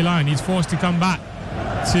halfway line. He's forced to come back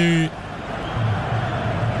to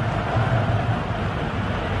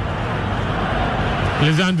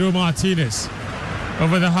Lisandro Martinez.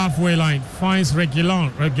 Over the halfway line, finds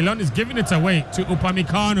Reguilon. Reguilon is giving it away to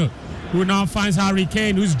Upamecano, who now finds Harry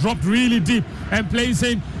Kane, who's dropped really deep and plays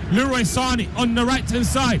in Leroy Sané on the right-hand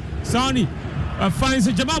side. Sané finds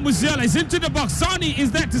Jamal Musiala. He's into the box. Sané is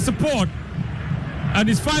there to support. And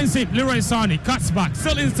he finds him. Leroy Sané cuts back.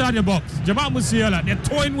 Still inside the box. Jamal Musiala. They're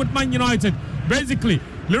toying with Man United. Basically,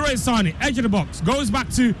 Leroy Sané, edge of the box. Goes back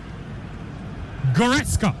to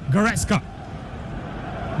Goretzka.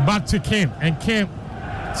 Back to Kim. And Kim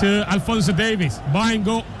to Alphonso Davies. Bayern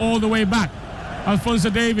go all the way back. Alphonso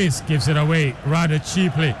Davies gives it away rather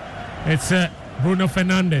cheaply. It's Bruno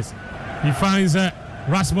Fernandes. He finds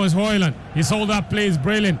Rasmus Højlund. His hold-up play is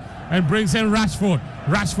brilliant and brings in Rashford.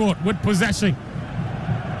 Rashford with possession.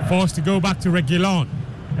 Forced to go back to Reguilón.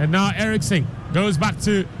 And now Eriksen goes back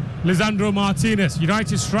to Lisandro Martinez.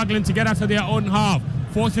 United struggling to get out of their own half.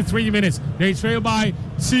 43 minutes. They trail by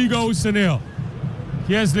 2-0.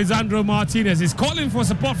 Here's Lisandro Martinez. He's calling for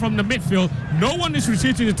support from the midfield. No one is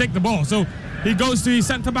retreating to take the ball. So he goes to his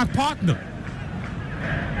centre-back partner.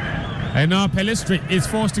 And now Pelistri is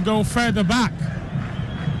forced to go further back.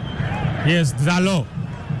 Here's Dalot.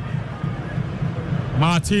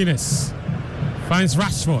 Martinez finds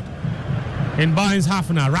Rashford. In Bayern's half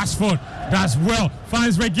an hour. Rashford does well.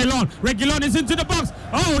 Finds Reguilón. Reguilón is into the box.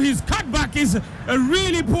 Oh, his cutback is a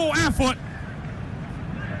really poor effort.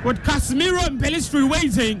 With Casemiro and Pelistri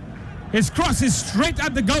waiting, his cross is straight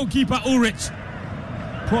at the goalkeeper, Ulrich.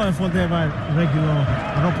 Poor effort there by Reguilón.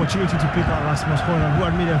 An opportunity to pick out Rasmus Højlund, who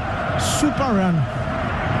had made a super run,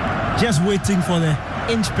 just waiting for the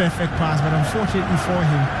inch-perfect pass, but unfortunately for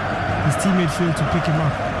him, his teammate failed to pick him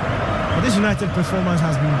up. But this United performance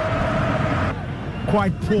has been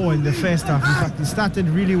quite poor in the first half. In fact, it started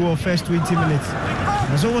really well first 20 minutes.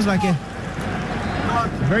 It was almost like a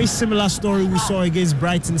very similar story we saw against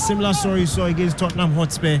Brighton, similar story we saw against Tottenham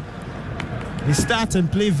Hotspur. They start and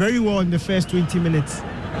play very well in the first 20 minutes.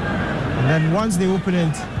 And then once the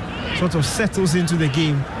opponent sort of settles into the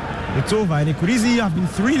game, it's over. And it could easily have been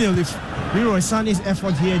 3-0 if Leroy Sané's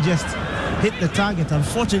effort here just hit the target.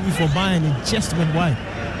 Unfortunately for Bayern, it just went wide.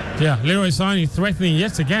 Yeah, Leroy Sané threatening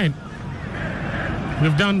yet again.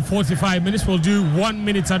 We've done 45 minutes. We'll do 1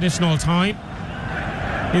 minute additional time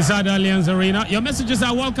inside the Allianz Arena. Your messages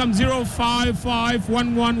are welcome.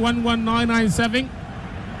 05511119997.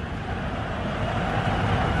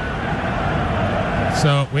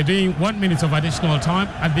 So we're doing 1 minute of additional time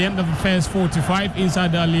at the end of the first 45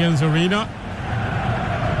 inside the Allianz Arena.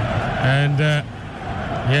 And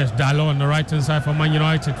yes, Dalot on the right hand side for Man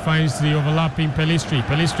United finds the overlapping Pelistri.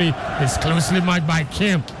 Pelistri is closely marked by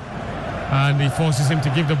Kim, and he forces him to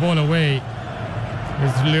give the ball away.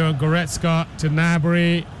 It's Leon Goretzka to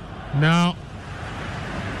Gnabry. Now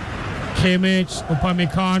Kimmich,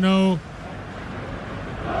 Upamecano,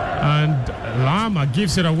 and Lama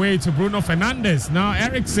gives it away to Bruno Fernandes. Now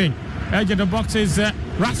Eriksen, edge of the box is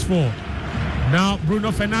Rashford. Now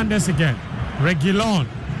Bruno Fernandes again. Reguilón,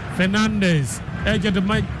 Fernandes, edge of the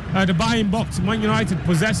Bayern box. Man United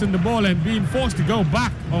possessing the ball and being forced to go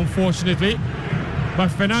back, unfortunately. But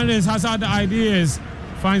Fernandes has other ideas.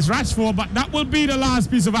 Finds Rashford, but that will be the last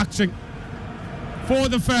piece of action for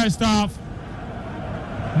the first half.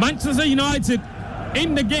 Manchester United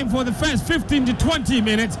in the game for the first 15 to 20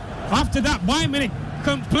 minutes. After that, Bayern Munich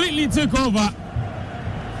completely took over.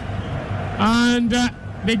 And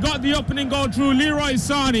they got the opening goal through Leroy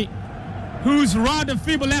Sané, whose rather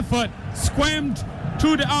feeble effort squirmed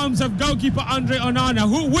through the arms of goalkeeper Andre Onana,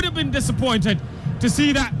 who would have been disappointed to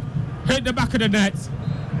see that hit the back of the net.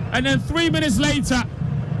 And then 3 minutes later,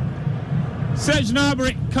 Serge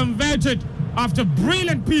Gnabry converted after a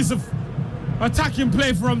brilliant piece of attacking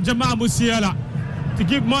play from Jamal Musiala to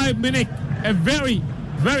give Bayern Munich a very,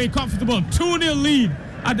 very comfortable 2-0 lead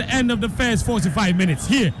at the end of the first 45 minutes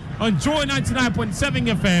here on Joy 99.7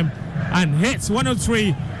 FM and Hits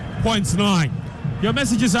 103.9. Your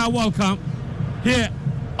messages are welcome here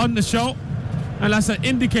on the show, and as I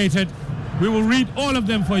indicated, we will read all of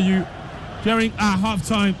them for you during our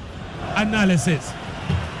halftime analysis.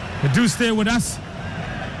 But do stay with us,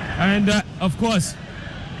 and of course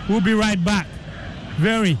we'll be right back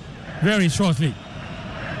very, very shortly.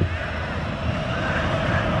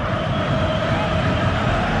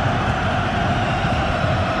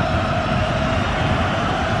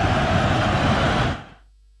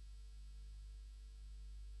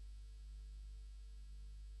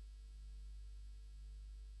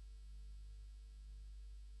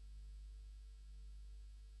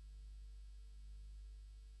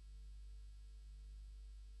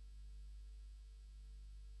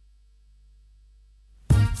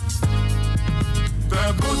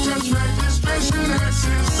 Registration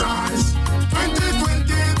exercise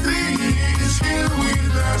 2023 is here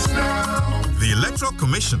with us now. The Electoral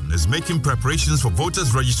Commission is making preparations for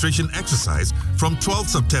voters' registration exercise from 12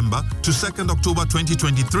 September to 2nd October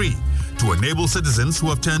 2023 to enable citizens who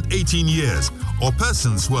have turned 18 years or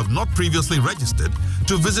persons who have not previously registered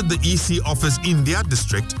to visit the EC office in their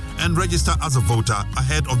district and register as a voter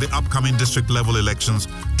ahead of the upcoming district level elections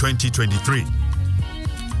 2023.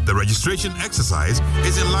 The registration exercise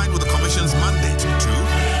is in line with the Commission's mandate to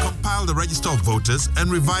stockpile the register of voters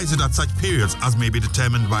and revise it at such periods as may be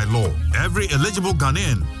determined by law. Every eligible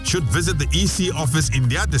Ghanaian should visit the EC office in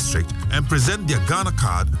their district and present their Ghana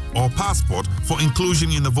card or passport for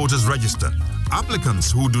inclusion in the voters register.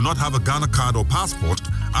 Applicants who do not have a Ghana card or passport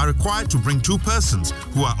are required to bring 2 persons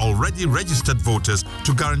who are already registered voters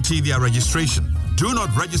to guarantee their registration. Do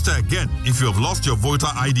not register again if you have lost your voter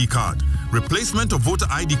ID card. Replacement of voter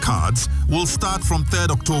ID cards will start from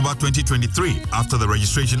 3rd October 2023 after the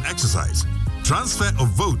registration exercise. Transfer of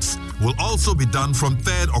votes will also be done from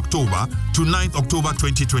 3rd October to 9th October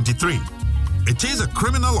 2023. It is a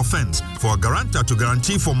criminal offense for a guarantor to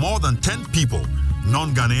guarantee for more than 10 people,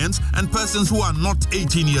 non-Ghanaians and persons who are not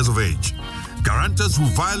 18 years of age. Guarantors who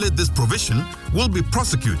violate this provision will be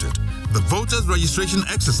prosecuted. The voters' registration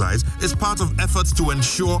exercise is part of efforts to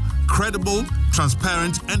ensure credible,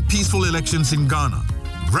 transparent, and peaceful elections in Ghana.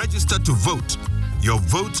 Register to vote. Your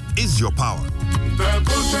vote is your power. The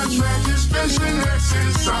voters' registration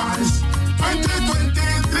exercise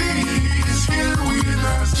 2023 is here with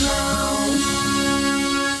us now.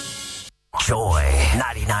 Joy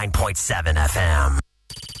 99.7 FM.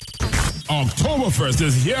 Oktoberfest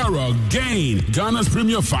is here again. Ghana's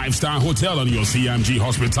premier 5-star hotel and your CMG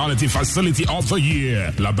hospitality facility of the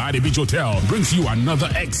year. Labadi Beach Hotel brings you another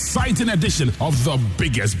exciting edition of the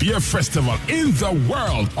biggest beer festival in the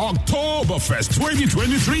world, Oktoberfest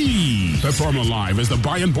 2023. Performing live is the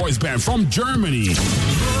Bayern Boys Band from Germany.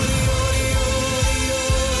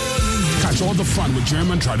 Catch all the fun with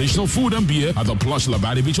German traditional food and beer at the plush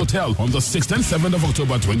Labadi Beach Hotel on the 6th and 7th of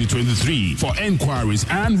October 2023. For enquiries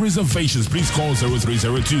and reservations, please call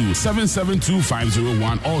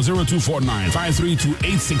 0302-772-501 or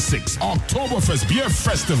 0249-532-866. Oktoberfest Beer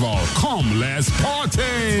Festival. Come, let's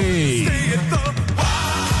party! Stay at the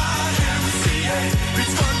YMCA.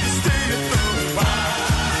 It's fun to stay at the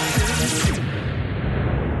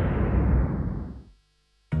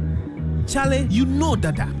Charlie, you know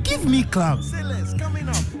Dada. Give me club. Sailors coming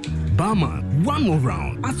up. Barman, one more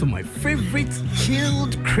round. As for my favorite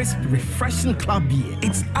chilled, crisp, refreshing club beer,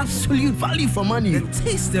 it's absolute value for money. The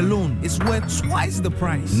taste alone is worth twice the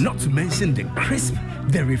price. Not to mention the crisp,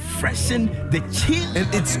 the refreshing, the chill. And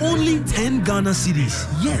it's only 10 Ghana cedis.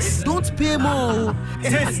 Yes, don't pay more.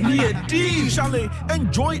 It's near D. Charlie,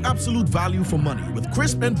 enjoy absolute value for money with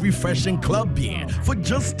crisp and refreshing club beer for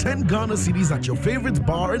just 10 Ghana cedis at your favorite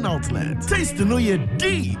bar and outlet. Taste the New Year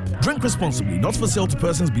deep. Drink responsibly. Not for sale to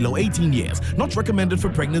persons below 18 years. Not recommended for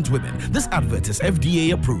pregnant women. This advert is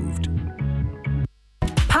FDA approved.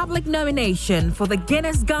 Public nomination for the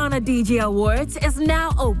Guinness Ghana DJ Awards is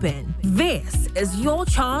now open. This is your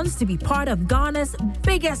chance to be part of Ghana's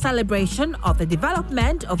biggest celebration of the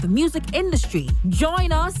development of the music industry.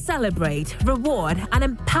 Join us, celebrate, reward, and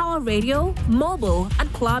empower radio, mobile,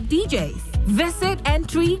 and club DJs. Visit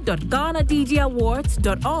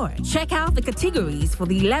entry.ghanadjawards.org. Check out the categories for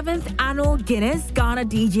the 11th Annual Guinness Ghana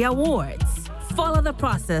DJ Awards. Follow the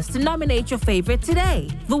process to nominate your favorite today.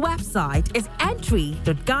 The website is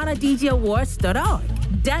entry.ghanadjawards.org.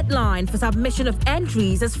 Deadline for submission of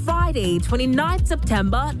entries is Friday, 29th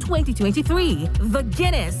September 2023. The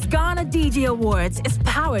Guinness Ghana DJ Awards is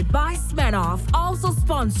powered by Smirnoff, also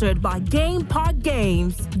sponsored by Game Park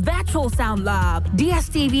Games, Virtual Sound Lab,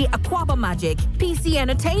 DSTV Aquaba Magic, PC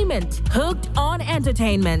Entertainment, Hooked On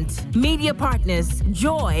Entertainment. Media partners,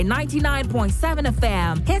 Joy 99.7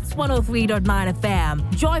 FM, Hits 103.9 FM,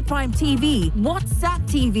 Joy Prime TV, WhatsApp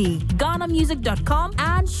TV, GhanaMusic.com,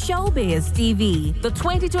 and Showbiz TV. The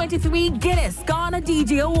 2023 Guinness Ghana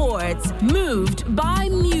DJ Awards, moved by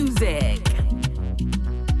music.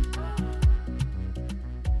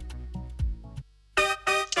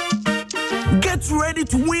 Get ready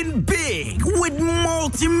to win big with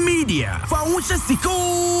multimedia. Fawusha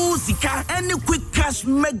Siko Sika and Quick Cash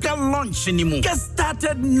Mega Launch anymore. Get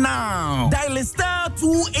started now. Dial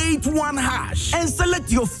 *281# and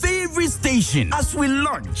select your favorite station as we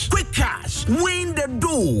launch. Quick Cash, win the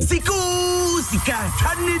dough. Siko Sika,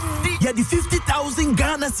 yeah, the 50,000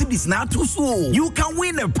 Ghana cedis now too so. You can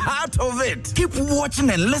win a part of it. Keep watching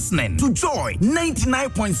and listening to Joy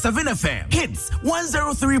 99.7 FM, Hits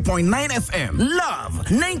 103.9 FM. Love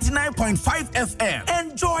 99.5 FM.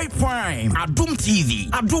 Enjoy Prime. Adum TV.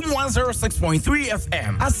 Adum 106.3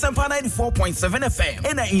 FM, Asempa 94.7 FM,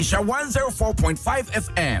 and Insha 104.5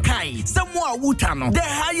 FM. Kai, Samoa Wutano. The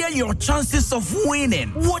higher your chances of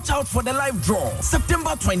winning. Watch out for the live draw.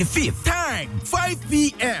 September 25th. Time 5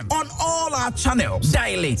 p.m. on all our channels.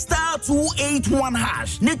 Dial it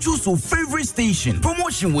 *281#. Ne choose your favorite station.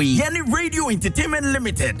 Promotion way. Yani Radio Entertainment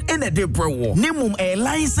Limited. In a Debrewo. Nimum a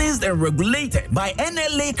licensed and regulated by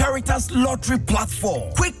NLA Caritas Lottery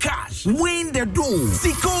Platform. Quick cash. Win the dough.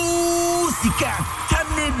 Siko Sika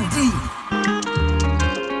Kennedy.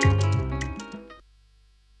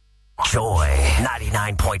 Joy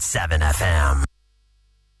 99.7 FM.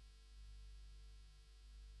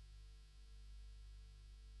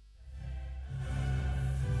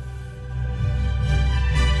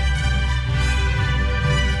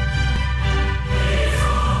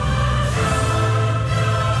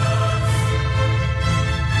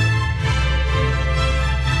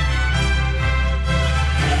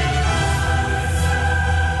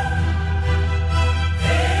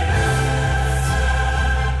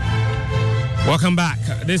 Welcome back.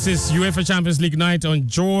 This is UEFA Champions League night on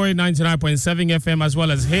Joy 99.7 FM as well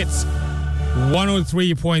as Hits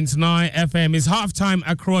 103.9 FM. It's halftime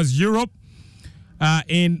across Europe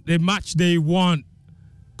in the match day one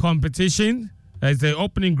competition. As the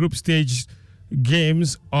opening group stage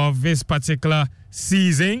games of this particular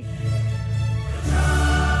season.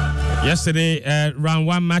 Yesterday, round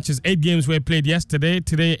one matches, 8 games were played yesterday.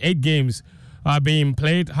 Today, 8 games are being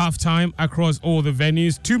played, half-time across all the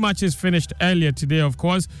venues. 2 matches finished earlier today, of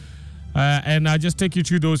course. And I'll just take you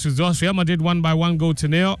through those results. Real Madrid won by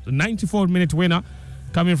 1-0. 94-minute winner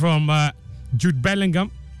coming from Jude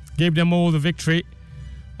Bellingham. Gave them all the victory.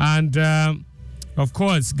 And, of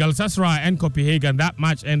course, Galatasaray and Copenhagen, that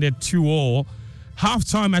match ended 2-2.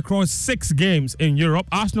 Half-time across 6 games in Europe.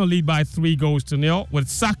 Arsenal lead by 3-0 with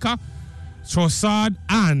Saka, Trossard,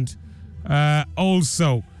 and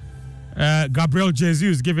also Gabriel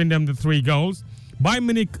Jesus giving them the 3 goals. Bayern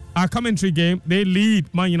Munich, our commentary game, they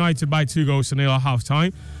lead Man United by 2-0 at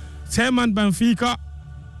half-time. Teman Benfica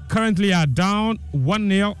currently are down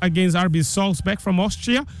 1-0 against RB Salzburg from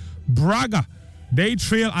Austria. Braga, they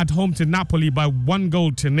trail at home to Napoli by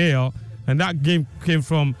 1-0. And that game came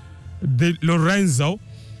from De Lorenzo.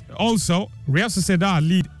 Also, Real Sociedad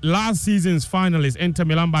lead last season's finalists Inter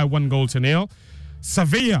Milan by 1-0.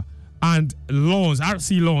 Sevilla and Lens,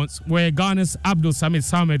 RC Lens, where Ghana's Abdul Samid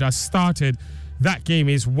Samed has started. That game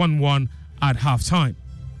is 1-1 at half-time.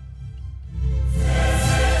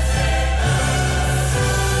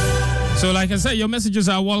 So like I said, your messages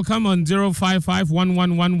are welcome on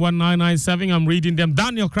 055-111-1997. I'm reading them.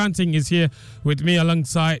 Daniel Cranting is here with me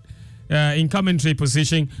alongside in commentary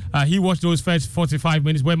position. He watched those first 45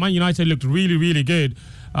 minutes where Man United looked really, really good.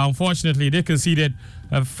 Unfortunately, they conceded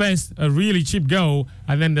first a really cheap goal,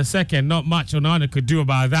 and then the second, not much Onana could do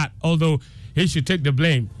about that, although he should take the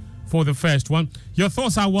blame for the first one. Your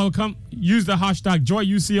thoughts are welcome. Use the hashtag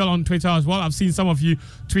JoyUCL on Twitter as well. I've seen some of you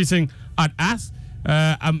tweeting at us.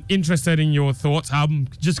 I'm interested in your thoughts. I'm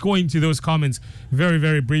just going to those comments very,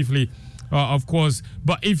 very briefly, of course.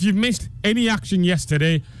 But if you missed any action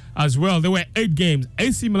yesterday as well, there were 8 games.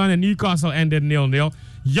 AC Milan and Newcastle ended 0-0.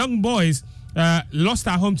 Young Boys lost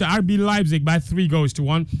at home to RB Leipzig by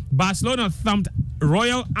 3-1. Barcelona thumped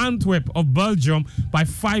Royal Antwerp of Belgium by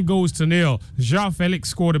 5-0. João Felix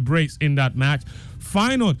scored a brace in that match.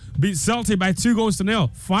 Feyenoord beat Celtic by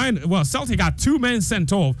 2-0. Celtic had 2 men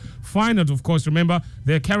sent off. Feyenoord, of course, remember,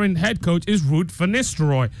 their current head coach is Ruud van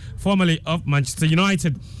Nistelrooy, formerly of Manchester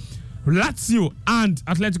United. Lazio and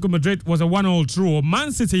Atletico Madrid was a 1-1 draw.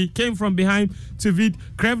 Man City came from behind to beat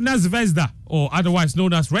Crvena Zvezda, or otherwise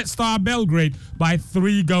known as Red Star Belgrade, by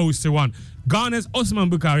 3-1. Ghana's Osman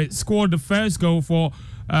Bukhari scored the first goal for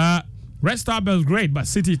Red Star Belgrade, but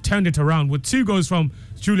City turned it around with 2 goals from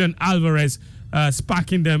Julian Alvarez,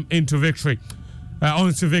 sparking them into victory.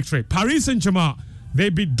 Paris Saint-Germain, they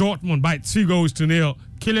beat Dortmund by 2-0.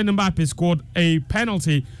 Kylian Mbappe scored a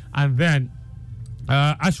penalty, and then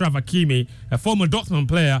Ashraf Hakimi, a former Dortmund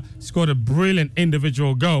player, scored a brilliant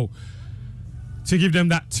individual goal to give them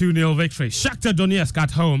that 2-0 victory. Shakhtar Donetsk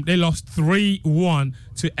at home, they lost 3-1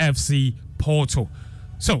 to FC Porto.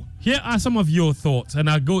 So here are some of your thoughts, and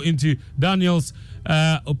I'll go into Daniel's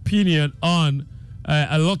opinion on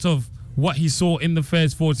a lot of what he saw in the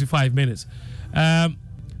first 45 minutes.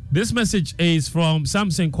 This message is from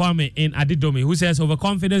Samson Kwame in Adidomi, who says,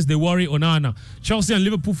 overconfidence, they worry Onana. Chelsea and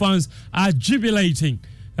Liverpool fans are jubilating,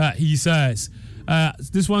 he says.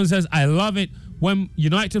 This one says, I love it when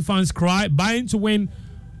United fans cry, buying to win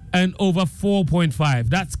and over 4.5.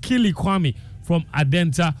 That's Kili Kwame from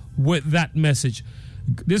Adenta with that message.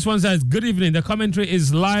 This one says, good evening. The commentary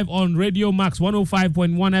is live on Radio Max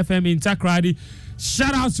 105.1 FM in Takrady.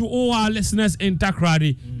 Shout out to all our listeners in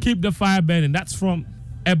Takrady. Keep the fire burning. That's from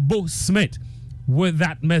Ebo Smith with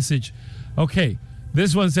that message. Okay,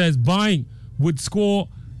 this one says, Buying would score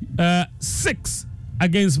 6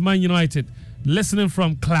 against Man United. Listening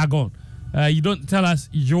from Clagon. You don't tell us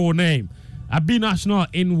your name. Abi National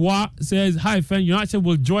in Wa says, hi, fan. United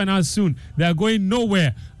will join us soon. They're going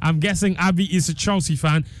nowhere. I'm guessing Abi is a Chelsea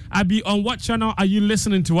fan. Abi, on what channel are you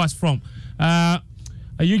listening to us from? Are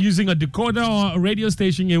you using a decoder or a radio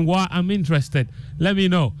station in Wa? I'm interested. Let me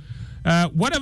know. Whatever.